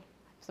 so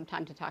some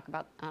time to talk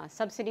about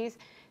subsidies.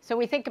 So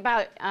we think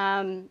about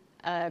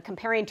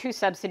comparing two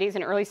subsidies,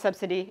 an early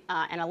subsidy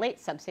and a late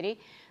subsidy.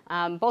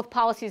 Both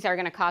policies are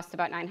going to cost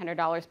about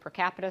 $900 per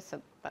capita,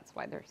 so that's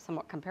why they're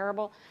somewhat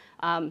comparable.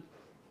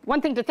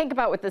 One thing to think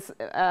about with this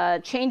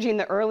changing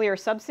the earlier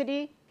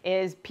subsidy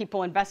is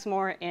people invest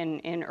more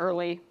in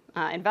early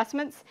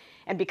investments.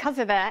 And because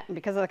of that, and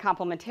because of the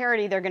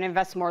complementarity, they're going to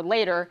invest more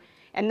later.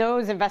 And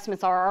those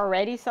investments are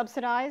already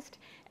subsidized.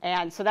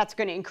 And so that's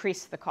going to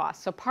increase the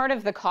cost. So part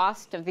of the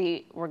cost of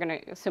we're going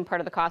to assume part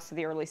of the cost of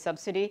the early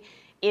subsidy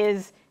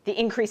is the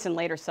increase in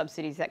later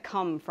subsidies that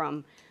come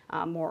from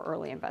more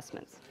early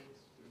investments.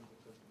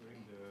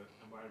 During the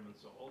environment,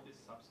 so all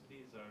these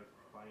subsidies are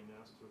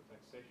financed through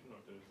taxation, or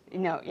there's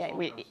No, yeah,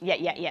 Where's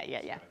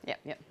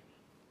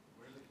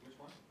which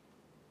one?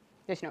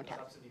 There's no the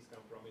tax. subsidies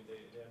come from?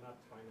 They are not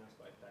financed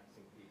by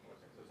taxing people.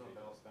 So it's not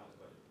balanced by.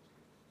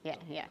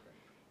 Yeah.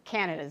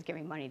 Canada's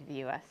giving money to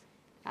the U.S.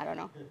 I don't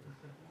know.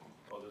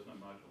 Oh, there's no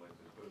marginal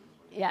excess burdens.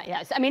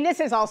 Yeah. So, I mean, this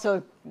is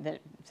also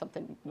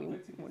something we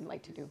would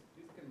like to do.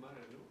 This can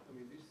matter, no? I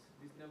mean,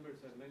 these numbers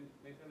are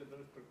 $900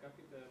 per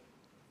capita.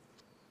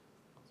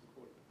 It's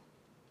important.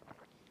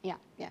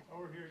 Yeah. What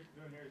we're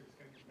doing here is just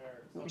going to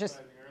compare Just-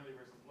 subsidizing early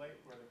versus late,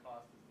 where the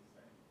cost is the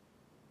same.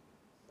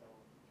 So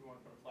if you want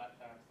to put a flat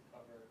tax to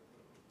cover it,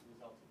 the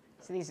results would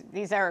be different. So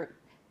these are,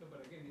 No,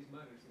 but again, this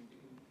matters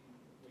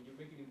when you're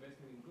making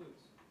investment in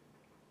goods.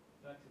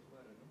 Taxes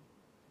matter, no?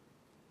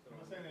 I'm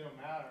not saying they don't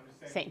matter, I'm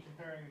just Same. saying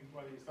comparing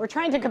whether you we're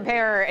trying to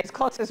compare as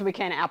close as we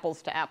can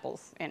apples to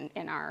apples in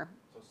our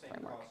So same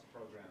framework. cost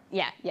program.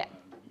 Yeah. Young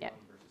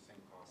versus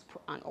same cost.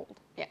 On old.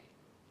 Yeah.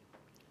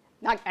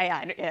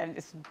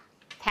 It's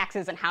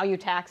taxes and how you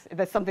tax.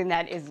 That's something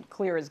that is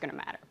clear is going to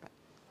matter. But.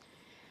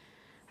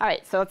 All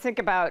right, so let's think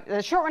about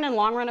the short run and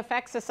long run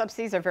effects of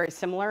subsidies are very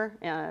similar,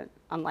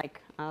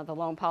 unlike the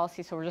loan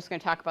policy. So we're just going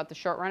to talk about the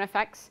short run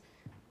effects.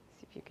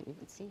 See if you can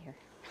even see here.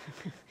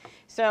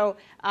 So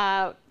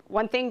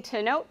one thing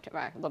to note,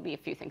 there'll be a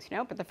few things to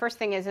note, but the first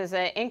thing is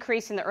an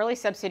increase in the early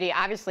subsidy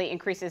obviously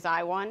increases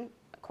I1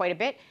 quite a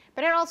bit,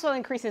 but it also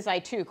increases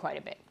I2 quite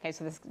a bit. Okay,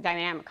 so this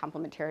dynamic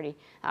complementarity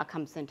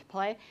comes into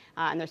play,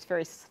 and there's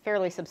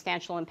fairly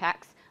substantial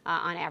impacts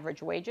on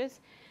average wages.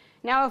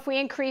 Now, if we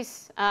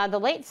increase the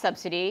late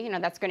subsidy,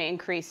 that's going to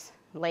increase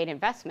late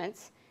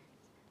investments,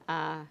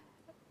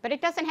 but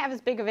it doesn't have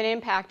as big of an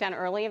impact on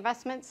early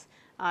investments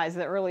as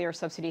the earlier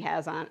subsidy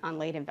has on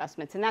late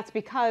investments. And that's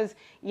because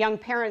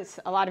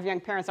a lot of young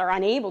parents are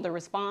unable to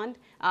respond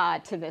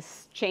to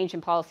this change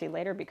in policy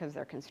later because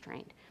they're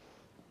constrained.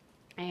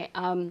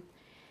 And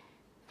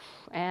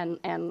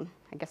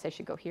I guess I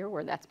should go here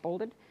where that's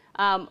bolded.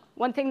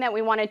 One thing that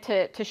we wanted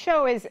to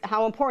show is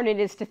how important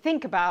it is to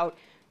think about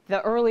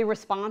the early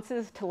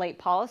responses to late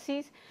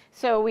policies.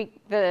 So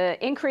the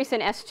increase in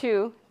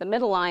S2, the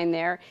middle line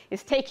there,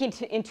 is taking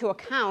into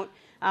account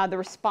the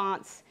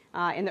response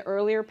in the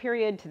earlier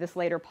period to this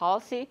later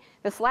policy.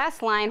 This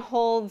last line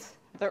holds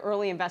the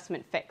early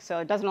investment fixed, so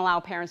it doesn't allow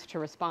parents to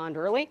respond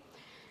early.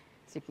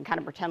 So you can kind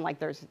of pretend like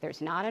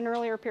there's not an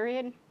earlier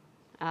period.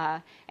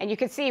 And you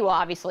can see, well,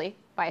 obviously,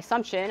 by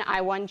assumption,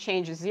 I1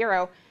 changes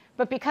 0.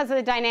 But because of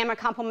the dynamic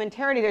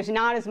complementarity, there's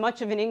not as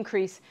much of an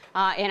increase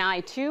in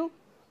I2.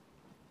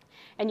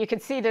 And you can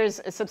see there's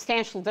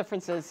substantial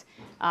differences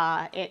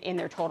in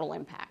their total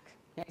impact.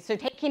 Okay? So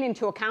taking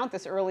into account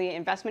this early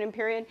investment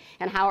period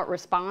and how it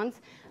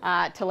responds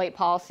to late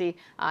policy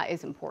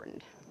is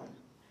important.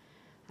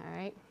 All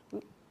right.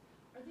 Are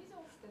these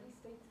all steady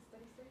state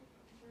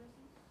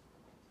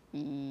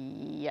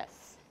comparisons?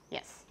 Yes.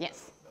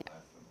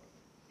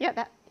 Yeah,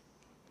 that.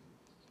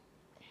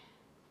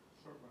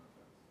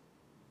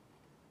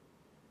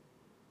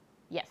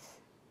 Yes,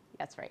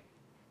 that's right.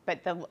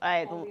 But the All the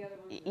other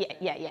ones yeah.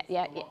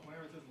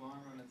 Whenever it says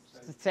long run,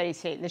 it's Steady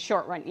state. The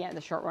short run,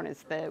 the short run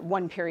is the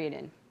one period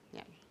in.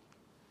 Yeah.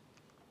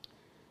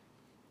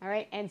 All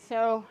right, and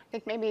so I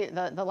think maybe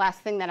the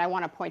last thing that I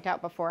want to point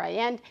out before I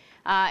end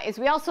is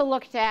we also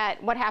looked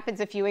at what happens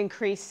if you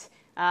increase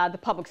the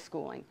public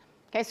schooling.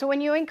 Okay, so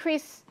when you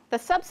increase the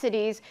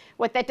subsidies,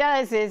 what that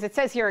does is, it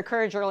says here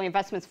encourage early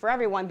investments for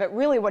everyone, but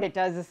really what it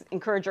does is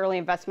encourage early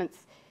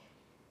investments,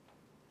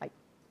 like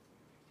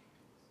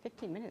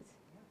 15 minutes.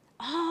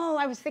 Oh,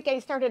 I was thinking I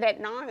started at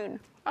 9.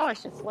 Oh, I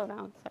should slow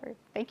down, sorry,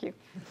 thank you.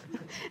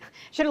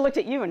 Should have looked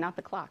at you and not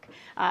the clock.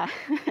 All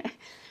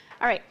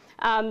right.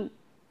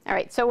 All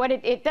right, so what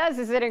it does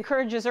is it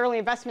encourages early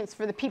investments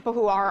for the people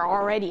who are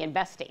already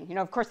investing. You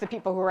know, of course, the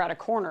people who are at a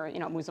corner, you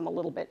know, moves them a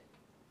little bit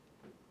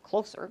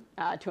closer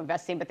to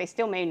investing, but they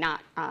still may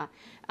not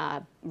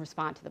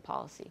respond to the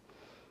policy.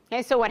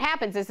 Okay, so what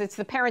happens is it's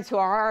the parents who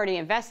are already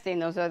investing.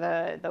 Those are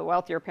the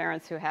wealthier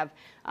parents who have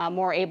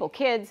more able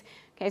kids.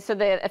 Okay, so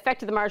the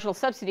effect of the marginal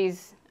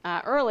subsidies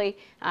early,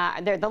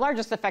 the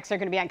largest effects are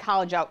going to be on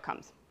college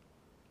outcomes.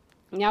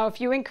 Now, if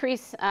you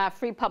increase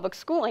free public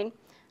schooling,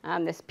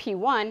 this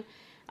P1,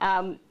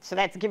 so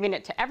that's giving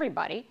it to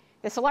everybody.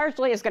 This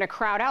largely is going to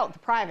crowd out the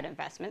private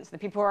investments. The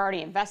people who are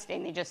already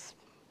investing, they just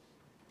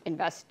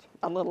invest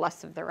a little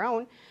less of their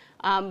own.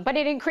 But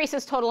it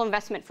increases total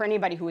investment for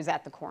anybody who is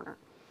at the corner.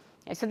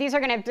 Okay, so these are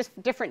going to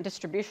have different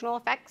distributional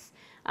effects.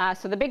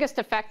 So the biggest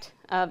effect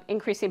of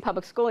increasing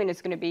public schooling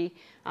is going to be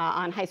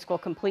on high school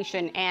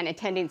completion and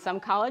attending some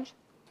college.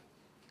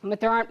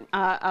 But there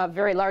aren't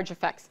very large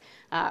effects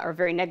or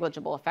very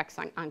negligible effects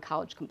on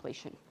college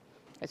completion.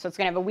 So it's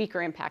going to have a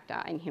weaker impact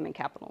in human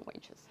capital and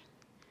wages.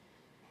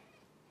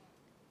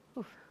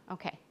 Oof,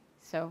 okay,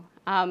 so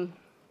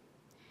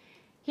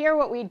here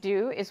what we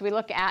do is we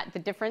look at the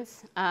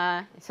difference,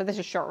 so this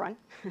is short run,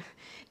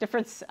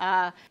 difference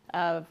of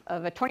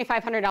a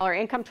 $2,500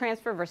 income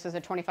transfer versus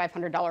a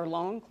 $2,500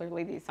 loan.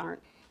 Clearly these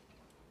aren't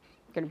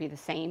going to be the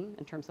same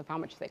in terms of how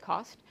much they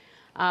cost.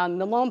 The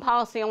loan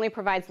policy only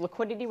provides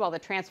liquidity while the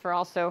transfer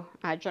also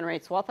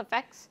generates wealth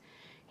effects.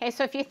 Okay,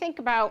 so if you think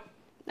about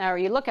or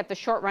you look at the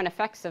short run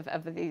effects of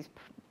these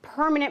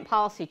permanent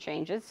policy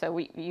changes, so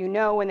you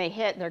know when they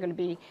hit, they're going to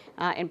be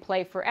in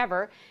play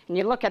forever. And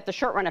you look at the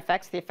short run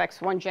effects, the effects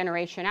one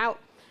generation out.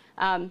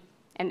 And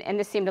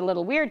this seemed a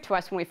little weird to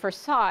us when we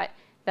first saw it.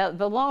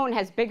 The loan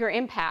has bigger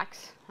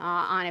impacts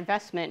on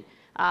investment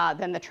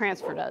than the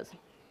transfer does.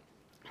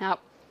 Now,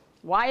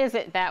 why is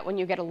it that when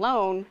you get a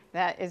loan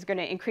that is going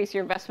to increase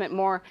your investment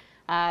more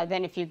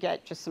than if you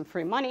get just some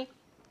free money?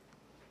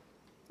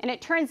 And it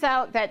turns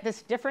out that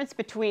this difference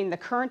between the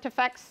current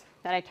effects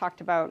that I talked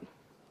about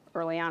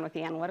early on with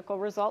the analytical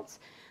results,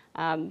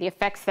 the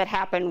effects that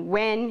happen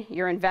when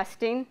you're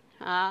investing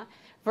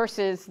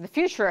versus the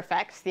future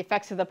effects, the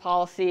effects of the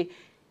policy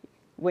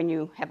when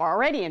you have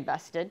already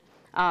invested,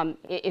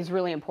 is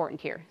really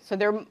important here. So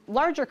there are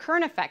larger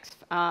current effects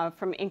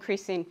from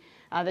increasing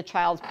the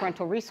child's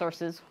parental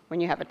resources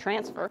when you have a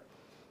transfer,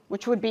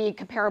 which would be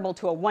comparable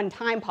to a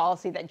one-time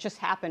policy that just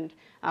happened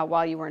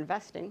while you were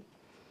investing.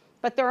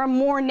 But there are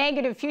more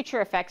negative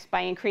future effects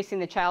by increasing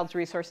the child's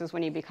resources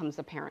when he becomes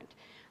a parent,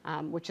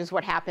 which is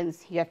what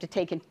happens. You have to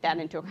take that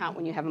into account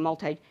when you have a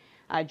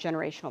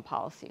multi-generational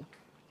policy.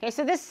 Okay,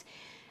 so this,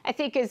 I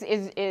think,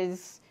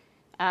 is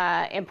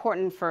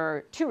important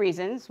for 2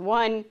 reasons.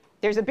 One,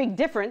 there's a big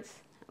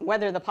difference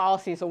whether the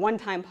policy is a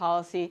one-time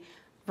policy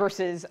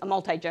versus a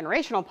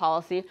multi-generational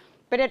policy,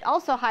 but it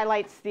also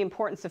highlights the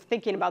importance of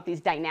thinking about these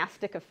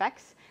dynastic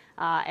effects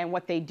and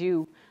what they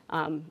do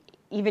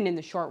even in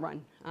the short run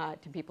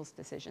to people's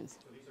decisions.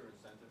 So these are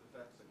incentive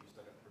effects that you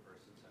study,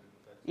 reverse incentive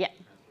effects? Yeah.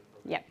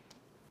 Yeah.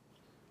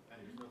 And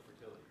there's no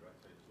fertility, right?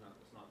 So it's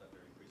not that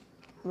they're increasing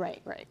the number.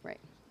 Right.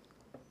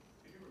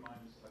 Could you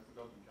remind us, I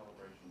forgot in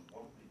calibration,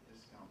 what are the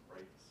discount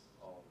rates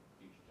of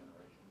each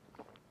generation?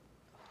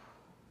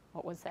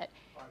 What was that?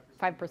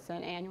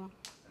 5% annual?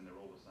 And they're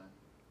all the same?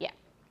 Yeah.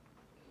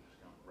 The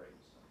discount rates?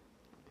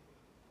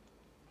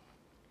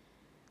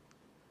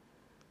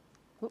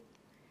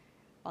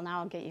 Well, now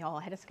I'll get you all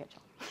ahead of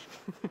schedule.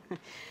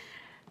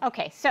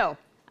 Okay, so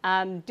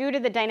due to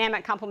the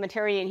dynamic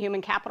complementarity in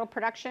human capital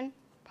production,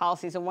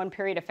 policies in one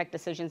period affect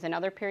decisions in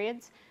other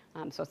periods.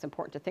 So it's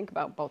important to think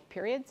about both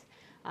periods.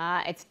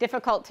 It's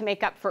difficult to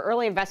make up for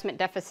early investment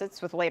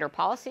deficits with later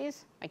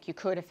policies, like you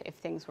could if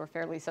things were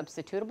fairly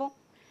substitutable.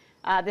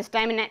 This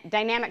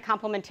dynamic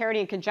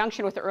complementarity in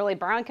conjunction with the early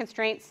borrowing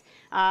constraints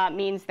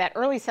means that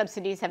early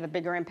subsidies have a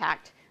bigger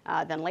impact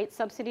than late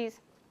subsidies.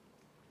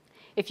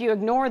 If you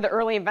ignore the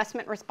early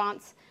investment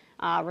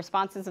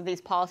responses of these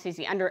policies,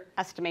 you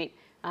underestimate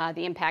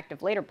the impact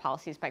of later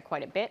policies by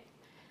quite a bit.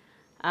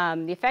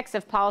 The effects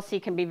of policy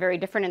can be very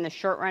different in the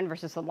short run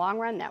versus the long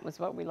run. That was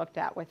what we looked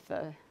at with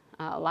the,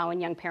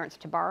 allowing young parents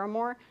to borrow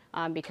more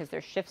because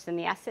there's shifts in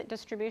the asset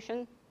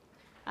distribution.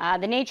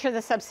 The nature of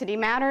the subsidy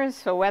matters,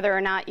 so whether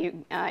or not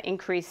you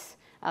increase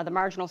the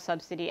marginal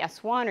subsidy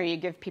S1 or you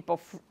give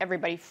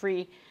everybody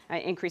free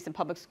increase in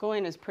public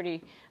schooling is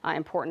pretty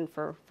important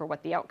for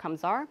what the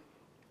outcomes are.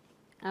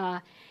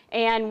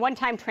 And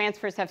one-time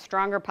transfers have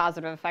stronger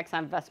positive effects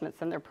on investments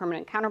than their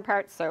permanent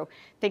counterparts. So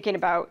thinking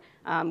about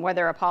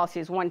whether a policy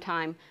is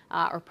one-time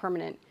or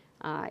permanent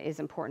is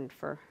important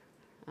for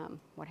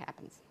what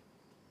happens.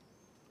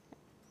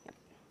 Yep.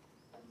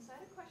 So I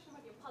had a question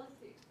about your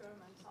policy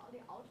experiment. So all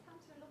the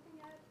outcomes you're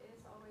looking at is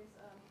always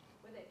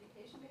whether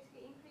education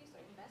basically increased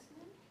or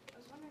investment. I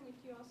was wondering if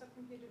you also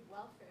computed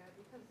welfare,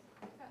 because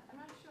I'm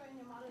not sure in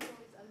your model it's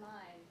always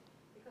aligned,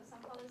 because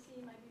some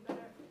policy might be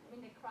better. I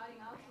mean, they're crowding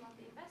out some of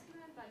the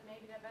investment, but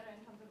maybe they're better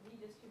in terms of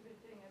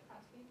redistributing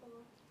across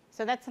people.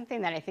 So that's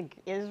something that I think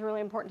is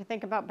really important to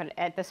think about, but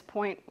at this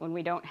point, when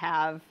we don't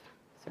have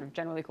sort of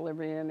general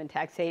equilibrium and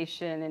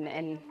taxation and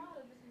Your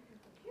model just you can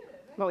compute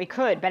it, right? well, we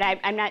could, but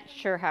I'm not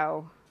sure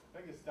how.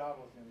 I think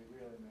Gustavo's gonna be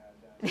really mad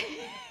then.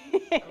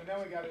 I mean, then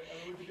we gotta, I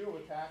mean, we could do it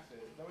with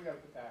taxes, then we gotta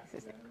put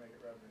taxes in and make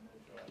it revenue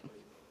neutral at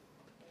least.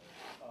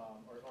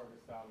 Or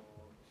Gustavo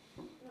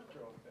will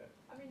throw a fit.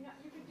 I mean,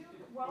 you could do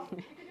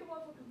welfare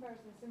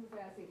comparison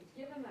simply asking,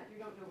 given that you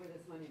don't know where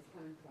this money is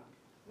coming from,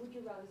 would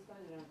you rather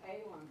spend it on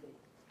A or on B?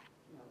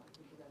 No,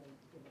 would you rather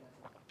give it as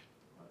a?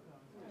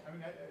 I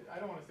mean, I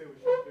don't wanna say we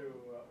should do,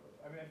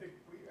 I mean, I think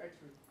we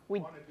actually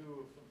wanna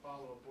do some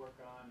follow-up work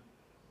on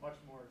much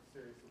more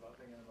serious about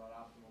thinking about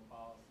optimal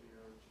policy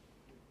or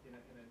in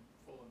a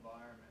full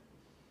environment.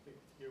 I think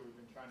here we've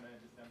been trying to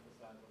just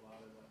emphasize a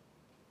lot of the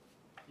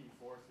key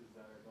forces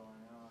that are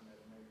going on that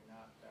are maybe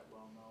not that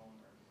well known,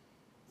 or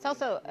It's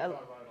also we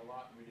thought about it a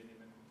lot and we didn't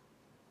even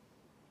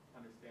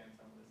understand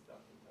some of this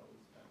stuff until we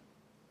spent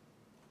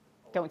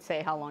Don't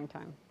say how long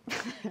time.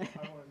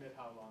 I won't admit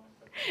how long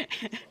it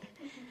took.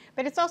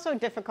 But it's also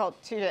difficult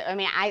to, I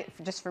mean,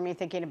 just for me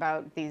thinking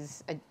about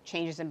these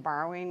changes in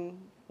borrowing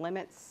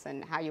limits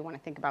and how you want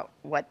to think about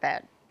what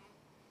that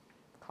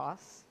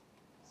costs.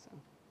 So,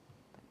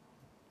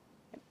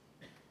 I think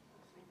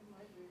it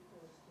might be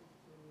interesting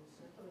to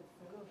separate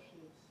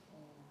fellowships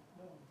from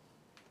loans.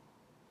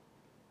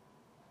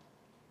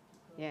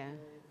 Because Yeah.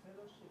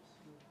 Fellowships,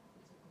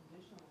 it's a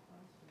conditional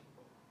transfer.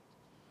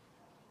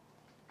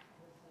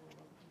 There's a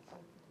lot of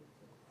incentive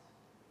effects.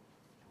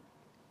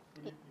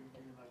 You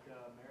mean like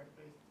a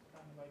merit-based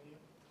kind of idea?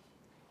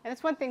 and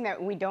it's one thing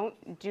that we don't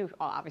do,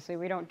 well, obviously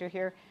we don't do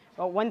here,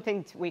 but one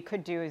thing we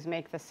could do is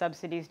make the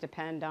subsidies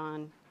depend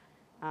on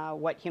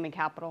what human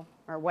capital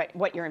or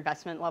what your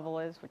investment level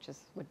is, which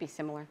would be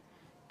similar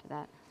to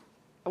that.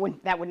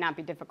 That would not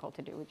be difficult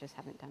to do, we just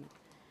haven't done it.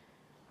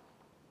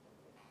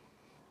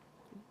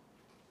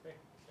 Okay,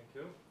 thank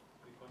you.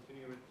 We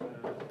continue with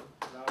Laura.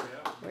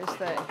 Where's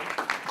the